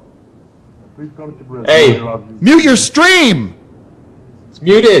Zosbo. Please come to Brazil. Hey. I love you. Mute your stream! It's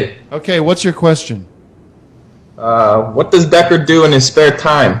muted. Okay, what's your question? What does Decker do in his spare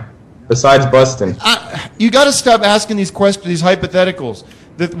time besides busting? You got to stop asking these questions, these hypotheticals.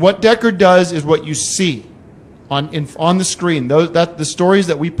 What Decker does is what you see on the screen. The stories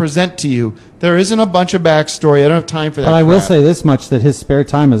that we present to you. There isn't a bunch of backstory. I don't have time for that. But I will crap. say this much, that his spare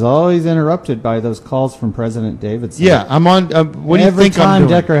time is always interrupted by those calls from President Davidson. Yeah, I'm on. What do you think I'm Every time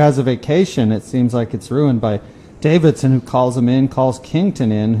doing? Decker has a vacation, it seems like it's ruined by Davidson, who calls him in, calls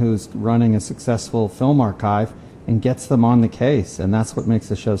Kington in, who's running a successful film archive, and gets them on the case. And that's what makes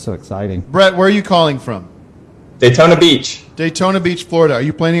the show so exciting. Brett, where are you calling from? Daytona Beach. Daytona Beach, Florida. Are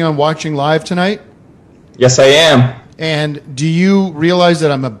you planning on watching live tonight? Yes, I am. And do you realize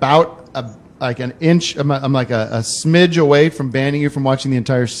that I'm about like an inch, I'm like a smidge away from banning you from watching the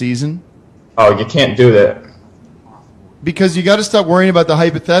entire season? Oh, you can't do that. Because you got to stop worrying about the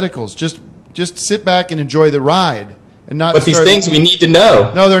hypotheticals. Just sit back and enjoy the ride, and not. But these things we need to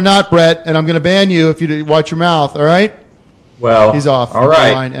know. No, they're not, Brett. And I'm going to ban you if you watch your mouth. All right? Well, he's off. All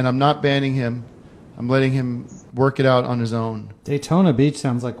right. Line, and I'm not banning him. I'm letting him work it out on his own. Daytona Beach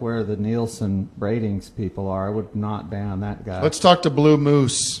sounds like where the Nielsen ratings people are. I would not ban that guy. Let's talk to Blue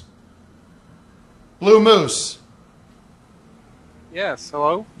Moose. Blue Moose. Yes,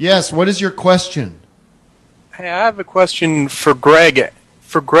 hello? Yes, what is your question? Hey, I have a question for Greg.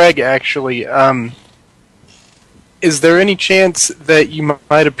 For Greg, actually. Is there any chance that you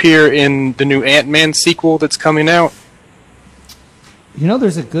might appear in the new Ant-Man sequel that's coming out?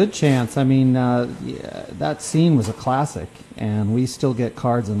 There's a good chance. I mean, that scene was a classic, and we still get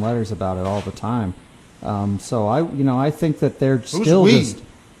cards and letters about it all the time. So I think that they're still we? just.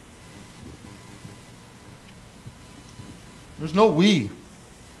 There's no we.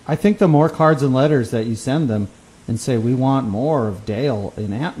 I think the more cards and letters that you send them and say we want more of Dale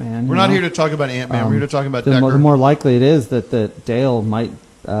in Ant-Man. We're not here to talk about Ant-Man. We're here to talk about Decker. The more likely it is that Dale might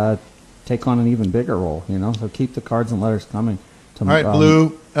take on an even bigger role. So keep the cards and letters coming. All right,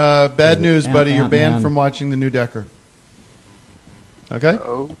 Blue. Bad news, buddy. You're banned from watching the new Decker. Okay?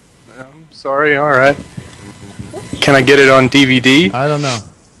 Oh, I'm sorry. All right. Can I get it on DVD? I don't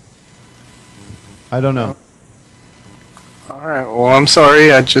know. All right. Well, I'm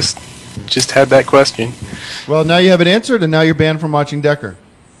sorry. I just had that question. Well, now you have it answered, and now you're banned from watching Decker.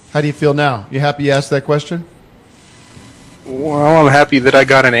 How do you feel now? You happy you asked that question? Well, I'm happy that I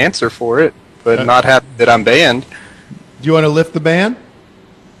got an answer for it, but not happy that I'm banned. Do you want to lift the ban?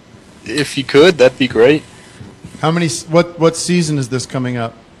 If you could, that'd be great. How many? What season is this coming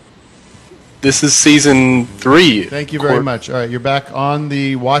up? This is season 3. Thank you very much. All right, you're back on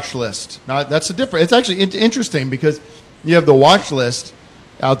the watch list. Now, that's a different. It's actually interesting because you have the watch list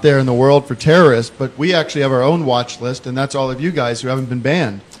out there in the world for terrorists, but we actually have our own watch list, and that's all of you guys who haven't been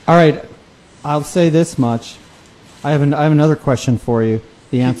banned. All right, I'll say this much. I have another question for you.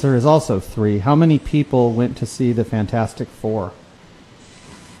 The answer is also 3. How many people went to see the Fantastic Four?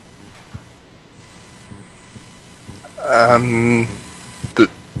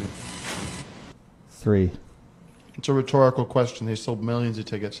 3. It's a rhetorical question. They sold millions of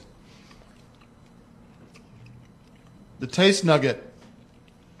tickets. The Taste Nugget.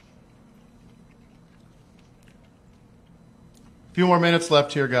 A few more minutes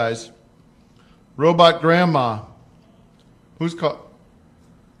left here, guys. Robot Grandma. Who's call?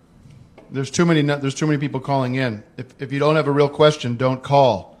 There's too many people calling in. If you don't have a real question, don't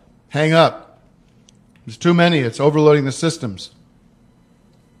call. Hang up. There's too many. It's overloading the systems.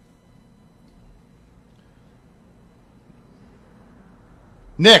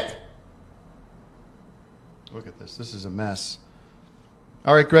 Nick. Look at this. This is a mess.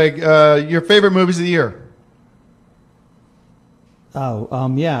 All right, Greg, your favorite movies of the year?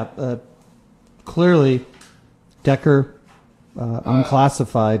 Clearly, Decker,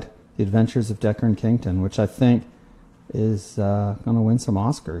 Unclassified, The Adventures of Decker and Kington, which I think is going to win some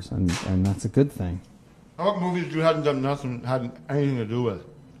Oscars, and that's a good thing. How about movies you hadn't done nothing, had anything to do with?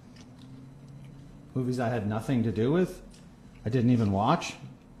 Movies I had nothing to do with? I didn't even watch?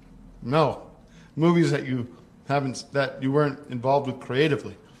 No. Movies that you weren't involved with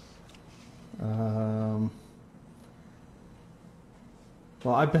creatively. Well,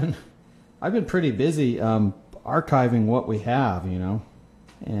 I've been pretty busy archiving what we have,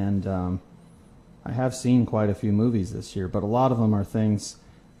 and I have seen quite a few movies this year, but a lot of them are things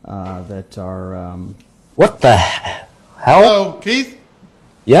that are. What the hell? Hello, Keith.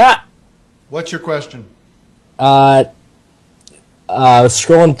 Yeah. What's your question?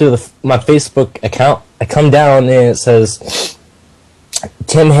 Scrolling through my Facebook account, I come down and it says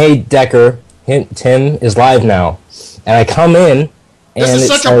Tim Decker. Tim is live now, and I come in. This is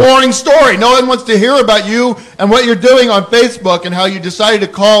such a boring story. No one wants to hear about you and what you're doing on Facebook and how you decided to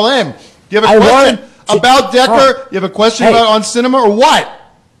call in. Do you have a question about Decker? You have a question about On Cinema or what?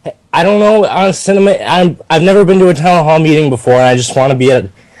 I don't know On Cinema. I've never been to a town hall meeting before, and I just want to be at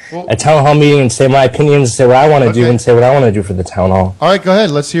a town hall meeting and say my opinions, say what I want to do, and say what I want to do for the town hall. All right, go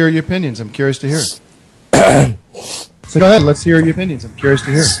ahead. Let's hear your opinions. I'm curious to hear. So go ahead. Let's hear your opinions. I'm curious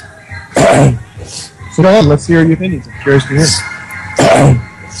to hear. So go ahead. Let's hear your opinions. I'm curious to hear.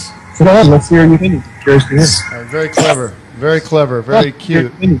 So go ahead, let's hear your opinion. Curious to hear. Very clever. Very clever. Very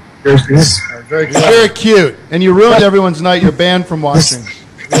cute. Curious to hear. Very cute. And you ruined everyone's night. You're banned from watching.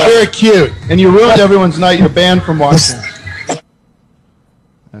 Very cute. And you ruined everyone's night. You're banned from watching.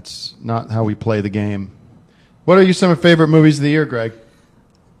 That's not how we play the game. What are some of your favorite movies of the year, Greg?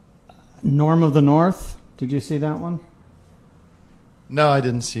 Norm of the North. Did you see that one? No, I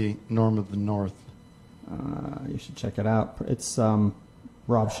didn't see Norm of the North. You should check it out. It's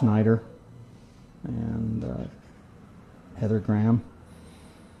Rob Schneider and Heather Graham.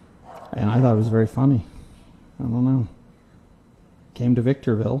 And I thought it was very funny. I don't know. Came to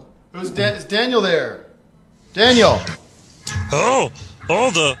Victorville. Is Daniel there? Daniel! The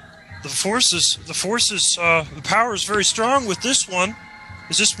power is very strong with this one.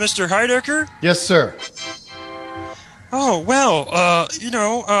 Is this Mr. Heidecker? Yes, sir. Oh, well,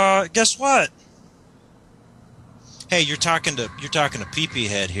 guess what? Hey, you're talking to Pee-Pee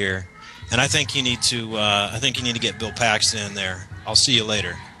Head here, and I think you need to get Bill Paxton in there. I'll see you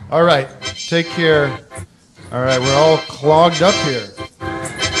later. All right, take care. All right, we're all clogged up here.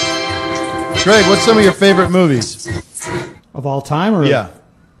 Greg, what's some of your favorite movies of all time? Or yeah.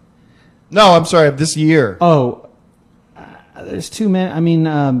 No, I'm sorry, of this year. Oh, there's too many. I mean,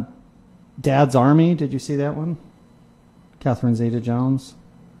 Dad's Army. Did you see that one? Catherine Zeta-Jones.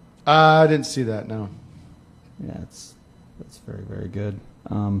 I didn't see that. No. Yeah, that's very, very good.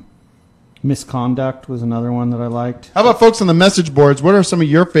 Misconduct was another one that I liked. How about folks on the message boards? What are some of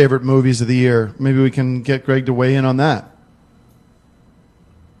your favorite movies of the year? Maybe we can get Greg to weigh in on that.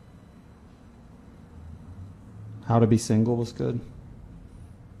 How to Be Single was good.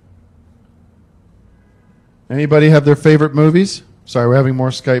 Anybody have their favorite movies? Sorry, we're having more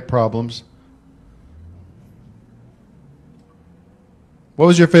Skype problems. What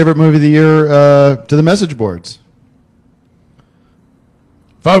was your favorite movie of the year to the message boards?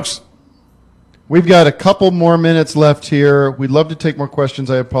 Folks, we've got a couple more minutes left here. We'd love to take more questions.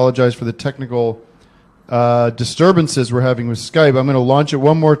 I apologize for the technical disturbances we're having with Skype. I'm going to launch it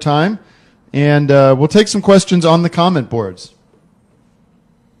one more time, and we'll take some questions on the comment boards.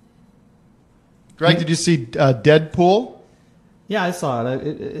 Greg, did you see Deadpool? Yeah, I saw it.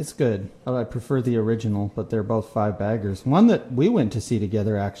 It's good. I prefer the original, but they're both 5-baggers. One that we went to see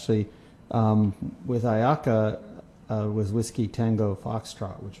together, actually, with Ayaka, was Whiskey Tango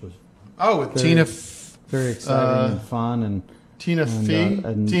Foxtrot, which was with Tina, very exciting and fun, and Tina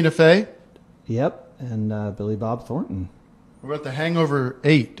Fey. Yep, and Billy Bob Thornton. What about The Hangover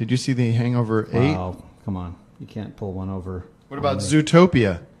 8? Did you see The Hangover 8? Wow, come on, you can't pull one over. What about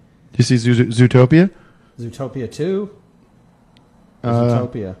Zootopia? Did you see Zootopia? Zootopia 2.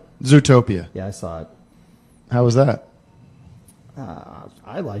 Zootopia. Yeah, I saw it. How was that?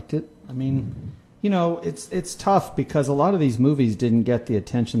 I liked it. I mean, it's tough because a lot of these movies didn't get the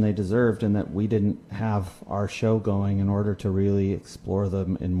attention they deserved, and that we didn't have our show going in order to really explore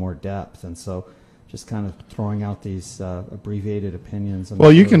them in more depth. And so, just kind of throwing out these abbreviated opinions.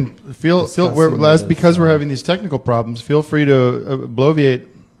 Well, you can feel because we're having these technical problems. Feel free to bloviate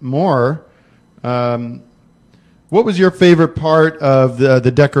more. What was your favorite part of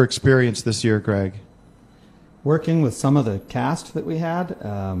the Decker experience this year, Greg? Working with some of the cast that we had.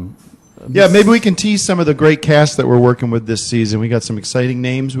 Yeah, maybe we can tease some of the great cast that we're working with this season. We got some exciting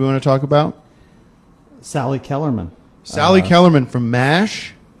names we want to talk about. Sally Kellerman. Sally Kellerman from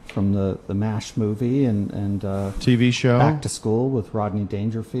MASH. From the MASH movie and TV show. Back to School with Rodney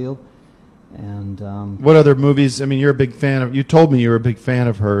Dangerfield. And what other movies? I mean, you're a big fan of. You told me you were a big fan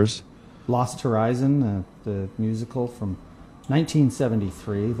of hers. Lost Horizon, the musical from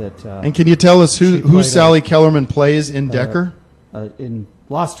 1973. And can you tell us who Sally Kellerman plays in Decker? In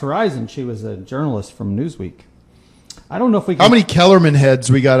Lost Horizon, she was a journalist from Newsweek. I don't know if we can... How many Kellerman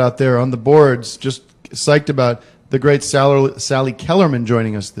heads we got out there on the boards, just psyched about the great Sally Kellerman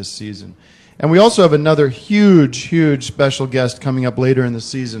joining us this season. And we also have another huge special guest coming up later in the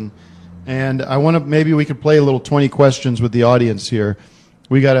season. And I want to, maybe we could play a little 20 questions with the audience here.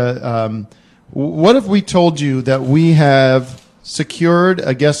 We got a, what if we told you that we have secured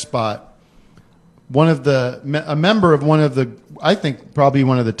a guest spot, a member of one of the, I think probably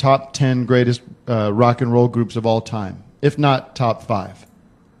one of the top 10 greatest rock and roll groups of all time, if not top 5.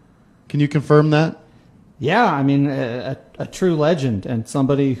 Can you confirm that? Yeah, I mean, a true legend and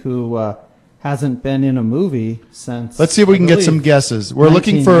somebody who hasn't been in a movie since... Let's see if we can get some guesses. We're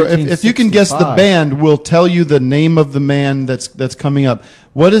looking for... If you can guess the band, we'll tell you the name of the man that's coming up.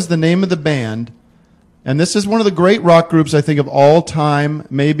 What is the name of the band? And this is one of the great rock groups, I think, of all time.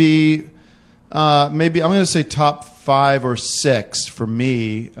 Maybe I'm going to say top 5 or 6 for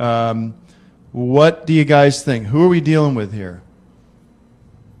me. What do you guys think? Who are we dealing with here?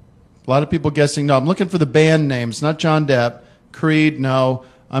 A lot of people guessing no. I'm looking for the band names. Not John Depp. Creed, no.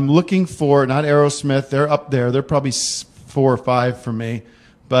 I'm looking for, not Aerosmith. They're up there. They're probably 4 or 5 for me.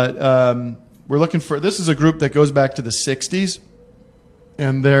 But we're looking for, this is a group that goes back to the 60s.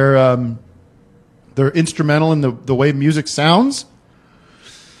 And they're instrumental in the way music sounds.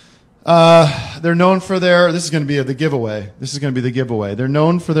 They're known for their, this is going to be the giveaway. This is going to be the giveaway. They're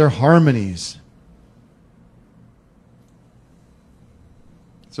known for their harmonies.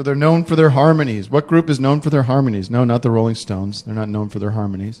 So they're known for their harmonies. What group is known for their harmonies? No, not the Rolling Stones. They're not known for their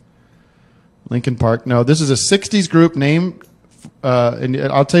harmonies. Linkin Park. No, this is a 60s group named, and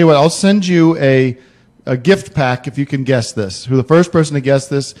I'll tell you what, I'll send you a gift pack if you can guess this. Who the first person to guess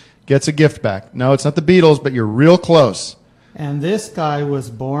this gets a gift pack. No, it's not the Beatles, but you're real close. And this guy was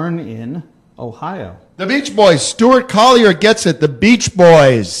born in Ohio. The Beach Boys. Stuart Collier gets it. The Beach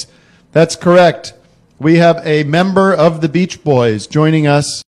Boys. That's correct. We have a member of the Beach Boys joining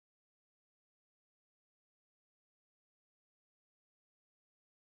us.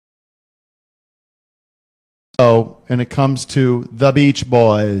 And it comes to the Beach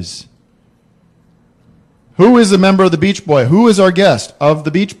Boys. Who is a member of the Beach Boy? Who is our guest of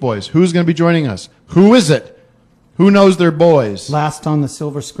the Beach Boys? Who's going to be joining us? Who is it? Who knows their boys? Last on the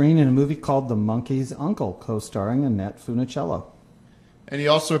silver screen in a movie called The Monkey's Uncle, co-starring Annette Funicello. And he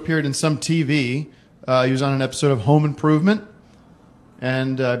also appeared in some TV. He was on an episode of Home Improvement.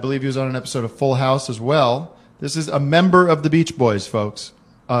 And I believe he was on an episode of Full House as well. This is a member of the Beach Boys, folks,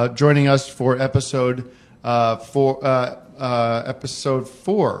 joining us for episode 4,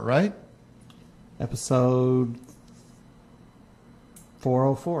 right? Episode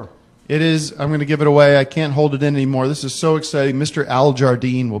 404. It is. I'm going to give it away. I can't hold it in anymore. This is so exciting. Mr. Al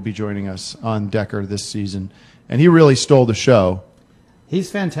Jardine will be joining us on Decker this season. And he really stole the show.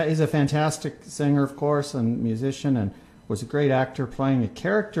 He's a fantastic singer, of course, and musician, and was a great actor playing a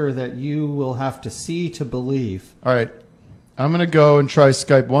character that you will have to see to believe. All right. I'm going to go and try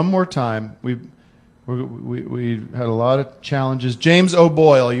Skype one more time. We had a lot of challenges. James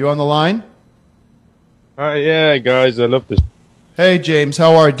O'Boyle, are you on the line? Yeah, guys, I love this. Hey, James,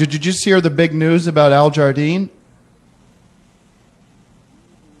 how are you? Did you just hear the big news about Al Jardine?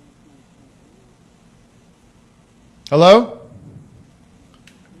 Hello?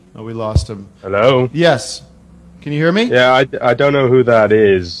 Oh, we lost him. Hello? Yes. Can you hear me? Yeah, I don't know who that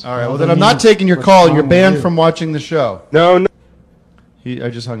is. All right, well, then I'm not taking your call. You're banned from watching the show. No. I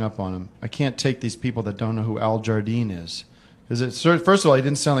just hung up on him. I can't take these people that don't know who Al Jardine is. Because first of all, he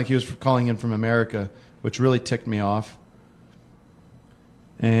didn't sound like he was calling in from America, which really ticked me off.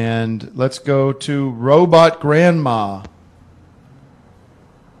 And let's go to Robot Grandma.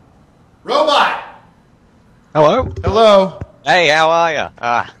 Robot! Hello? Hello. Hey, how are you?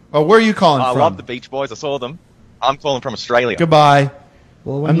 Oh, where are you calling I from? love the Beach Boys. I saw them. I'm calling from Australia. Goodbye.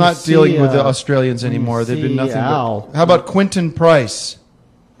 Well, I'm not dealing with the Australians anymore. They've been nothing Al, but... How about Quentin Price?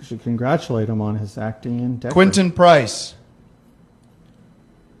 We should congratulate him on his acting in Decker. Quentin Price.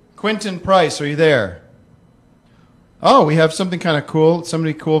 Quentin Price, are you there? Oh, we have something kind of cool.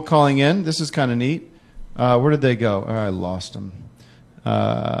 Somebody cool calling in. This is kind of neat. Where did they go? Oh, I lost them.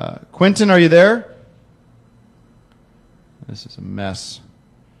 Quentin, are you there? This is a mess.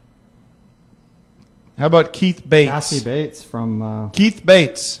 How about Keith Bates? Cassie Bates from... Keith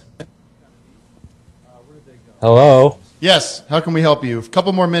Bates. Hello. Yes, how can we help you? A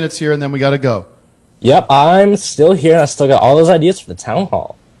couple more minutes here and then we got to go. Yep, I'm still here. I still got all those ideas for the town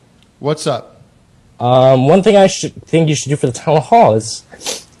hall. What's up? One thing I think you should do for the town hall is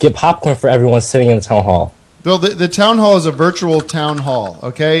get popcorn for everyone sitting in the town hall. Bill, the town hall is a virtual town hall,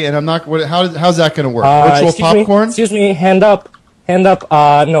 okay? And I'm not. How's that going to work? Virtual popcorn? Excuse me. Hand up.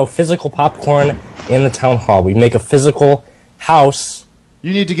 No, physical popcorn in the town hall. We make a physical house.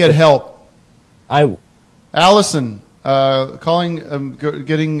 You need to get help. Allison,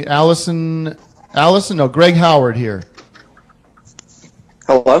 getting Allison. No, Greg Howard here.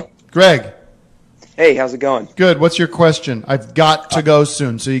 Hello? Greg. Hey, how's it going? Good. What's your question? I've got to go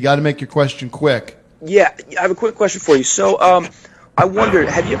soon, so you got to make your question quick. Yeah, I have a quick question for you. So, I wondered,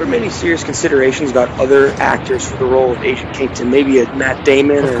 have you ever made any serious considerations about other actors for the role of Agent Kington? Maybe a Matt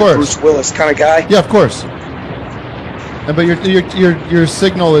Damon or Bruce Willis kind of guy? Yeah, of course. But your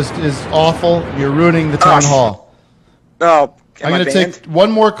signal is awful. You're ruining the town hall. Oh, I'm going to take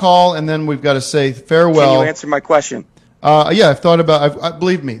one more call, and then we've got to say farewell. Can you answer my question? Yeah, I've thought about.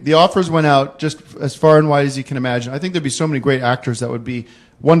 Believe me, the offers went out just as far and wide as you can imagine. I think there'd be so many great actors that would be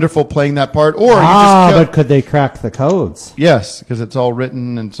wonderful playing that part. Or but could they crack the codes? Yes, because it's all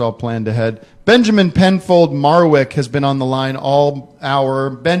written and it's all planned ahead. Benjamin Penfold Marwick has been on the line all hour.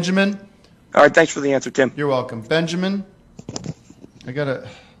 Benjamin. All right, thanks for the answer, Tim. You're welcome, Benjamin.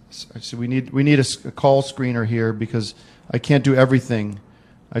 We need a call screener here because I can't do everything.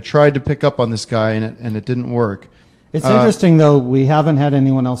 I tried to pick up on this guy and it didn't work. It's interesting, though, we haven't had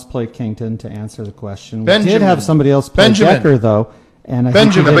anyone else play Kington to answer the question. We Benjamin. did have somebody else play Decker, though, and I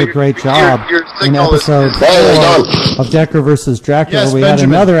think he did a great job in episode 4 of Decker versus Dracula. Yes, we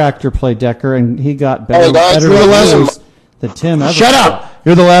Benjamin. had another actor play Decker, and he got better You're the last reviews than Tim ever. Shut up!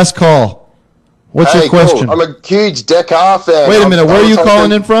 You're the last call. What's your question? Cool. I'm a huge Decker fan. Wait a minute, where are you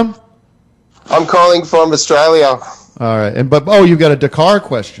calling in from? I'm calling from Australia. All right, you've got a Dakar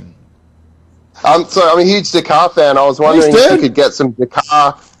question. I'm a huge Dakar fan. I was wondering if you could get some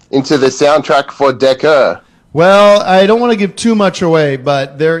Dakar into the soundtrack for Decker. Well, I don't want to give too much away,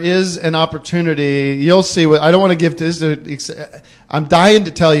 but there is an opportunity. You'll see what I don't want to give this. I'm dying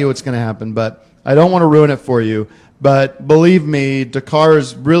to tell you what's going to happen, but I don't want to ruin it for you. But believe me, Dakar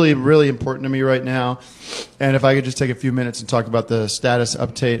is really, really important to me right now. And if I could just take a few minutes and talk about the status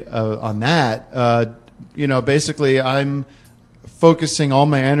update on that, basically I'm focusing all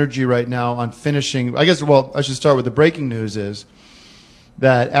my energy right now on finishing. I should start with the breaking news is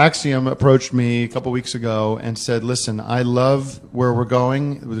that Axiom approached me a couple weeks ago and said, listen, I love where we're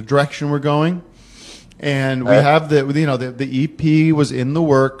going, the direction we're going. And we have the EP was in the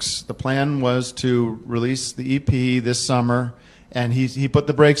works. The plan was to release the EP this summer. And he put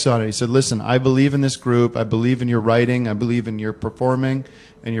the brakes on it. He said, listen, I believe in this group. I believe in your writing. I believe in your performing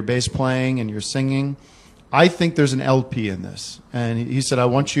and your bass playing and your singing. I think there's an LP in this. And he said, I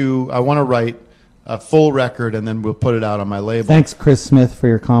want to write a full record and then we'll put it out on my label. Thanks, Chris Smith, for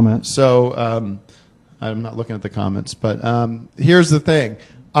your comment. So I'm not looking at the comments, but here's the thing.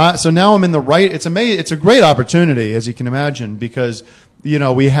 So now I'm in the right. It's amazing. It's a great opportunity, as you can imagine, because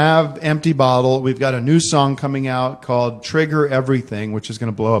we have Empty Bottle. We've got a new song coming out called Trigger Everything, which is going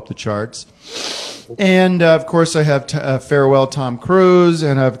to blow up the charts. And of course, I have Farewell Tom Cruise,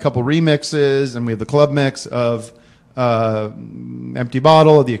 and I have a couple remixes, and we have the club mix of Empty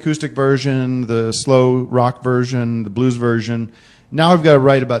Bottle, the acoustic version, the slow rock version, the blues version. Now I've got to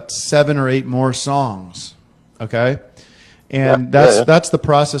write about 7 or 8 more songs. Okay. And that's the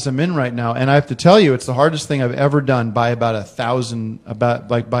process I'm in right now. And I have to tell you, it's the hardest thing I've ever done by about 1,000,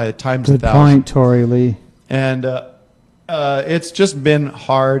 by times 1,000. Good point, Tori Lee. And it's just been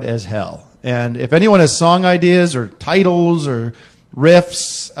hard as hell. And if anyone has song ideas or titles or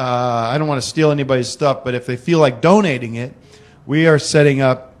riffs, I don't want to steal anybody's stuff, but if they feel like donating it, we're going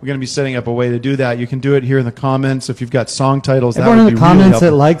to be setting up a way to do that. You can do it here in the comments. If you've got song titles, everyone that would in be the comments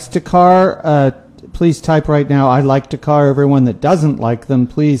really that likes Dakar, please type right now, I like Dakar. Everyone that doesn't like them,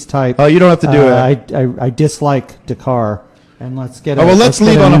 please type. Oh, you don't have to do it. I dislike Dakar. And let's get. Let's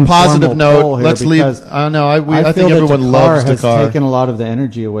leave on a positive note. Let's leave. I think everyone loves Dakar. Has taken a lot of the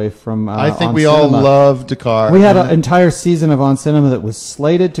energy away from. I think we all love Dakar. We had an entire season of On Cinema that was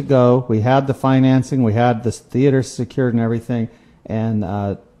slated to go. We had the financing, we had the theater secured and everything. And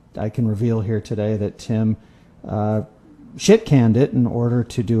I can reveal here today that Tim shit-canned it in order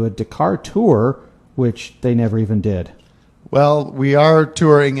to do a Dakar tour, which they never even did. Well, we are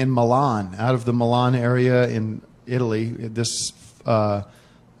touring in Milan, out of the Milan area in Italy this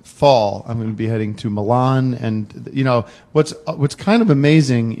fall. I'm going to be heading to Milan, and what's kind of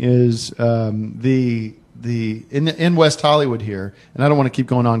amazing is in West Hollywood here, and I don't want to keep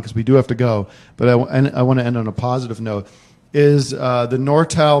going on because we do have to go, but I want to end on a positive note. Is the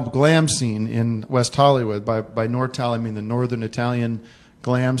Nortal glam scene in West Hollywood? By Nortal, I mean the Northern Italian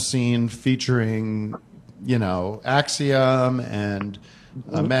glam scene featuring, Axiom and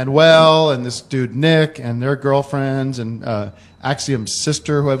Manuel and this dude Nick and their girlfriends and Axiom's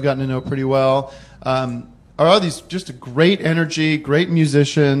sister, who I've gotten to know pretty well. Are all these just a great energy, great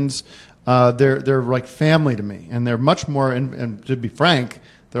musicians. They're like family to me, and they're much more. And to be frank,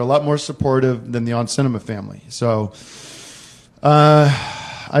 they're a lot more supportive than the On Cinema family. So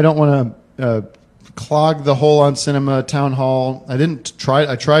I don't want to clog the whole On Cinema town hall. I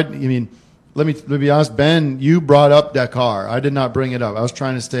tried. I mean. Let me be honest, Ben, you brought up Dakar. I did not bring it up. I was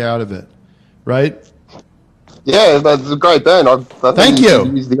trying to stay out of it. Right? Yeah, that's a great, Ben. Thank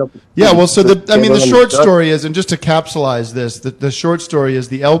you. Yeah, well, so the short story is, and just to capsulize this, the short story is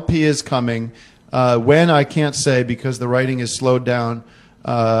the LP is coming. When, I can't say, because the writing is slowed down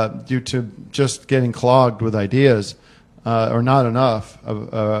due to just getting clogged with ideas. Or not enough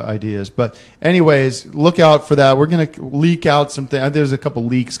of ideas. But anyways, look out for that. We're going to leak out some things. There's a couple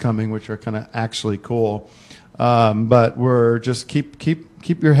leaks coming, which are kind of actually cool. But we're just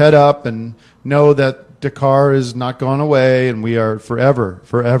keep your head up and know that Dakar is not gone away, and we are forever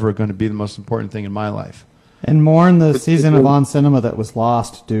going to be the most important thing in my life. And mourn the season of On Cinema that was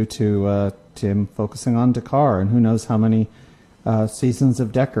lost due to Tim focusing on Dakar. And who knows how many seasons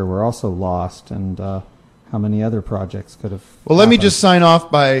of Decker were also lost, and how many other projects could have... Well, let me just sign off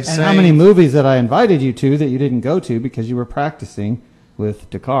by saying... And how many movies that I invited you to that you didn't go to because you were practicing with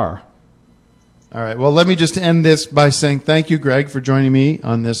Dakar. All right. Well, let me just end this by saying thank you, Greg, for joining me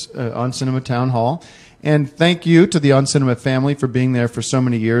on this On Cinema Town Hall. And thank you to the On Cinema family for being there for so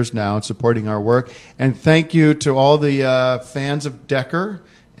many years now and supporting our work. And thank you to all the fans of Decker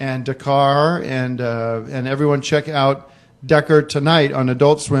and Dakar and everyone. Check out Decker tonight on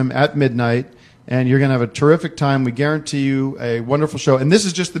Adult Swim at midnight. And you're going to have a terrific time. We guarantee you a wonderful show. And this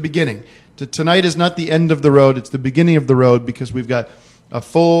is just the beginning. Tonight is not the end of the road. It's the beginning of the road, because we've got a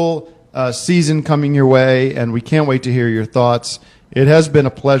full season coming your way, and we can't wait to hear your thoughts. It has been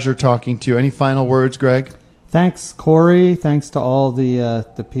a pleasure talking to you. Any final words, Greg? Thanks, Corey. Thanks to all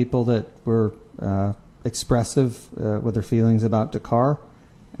the people that were expressive with their feelings about Dakar.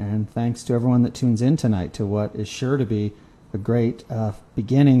 And thanks to everyone that tunes in tonight to what is sure to be a great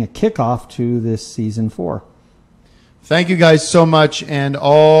beginning, a kickoff to this season 4. Thank you guys so much, and all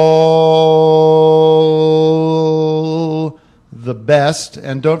the best.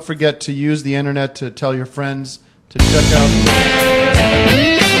 And don't forget to use the internet to tell your friends to check out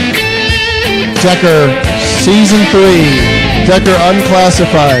Decker Season 3, Decker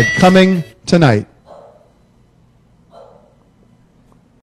Unclassified, coming tonight.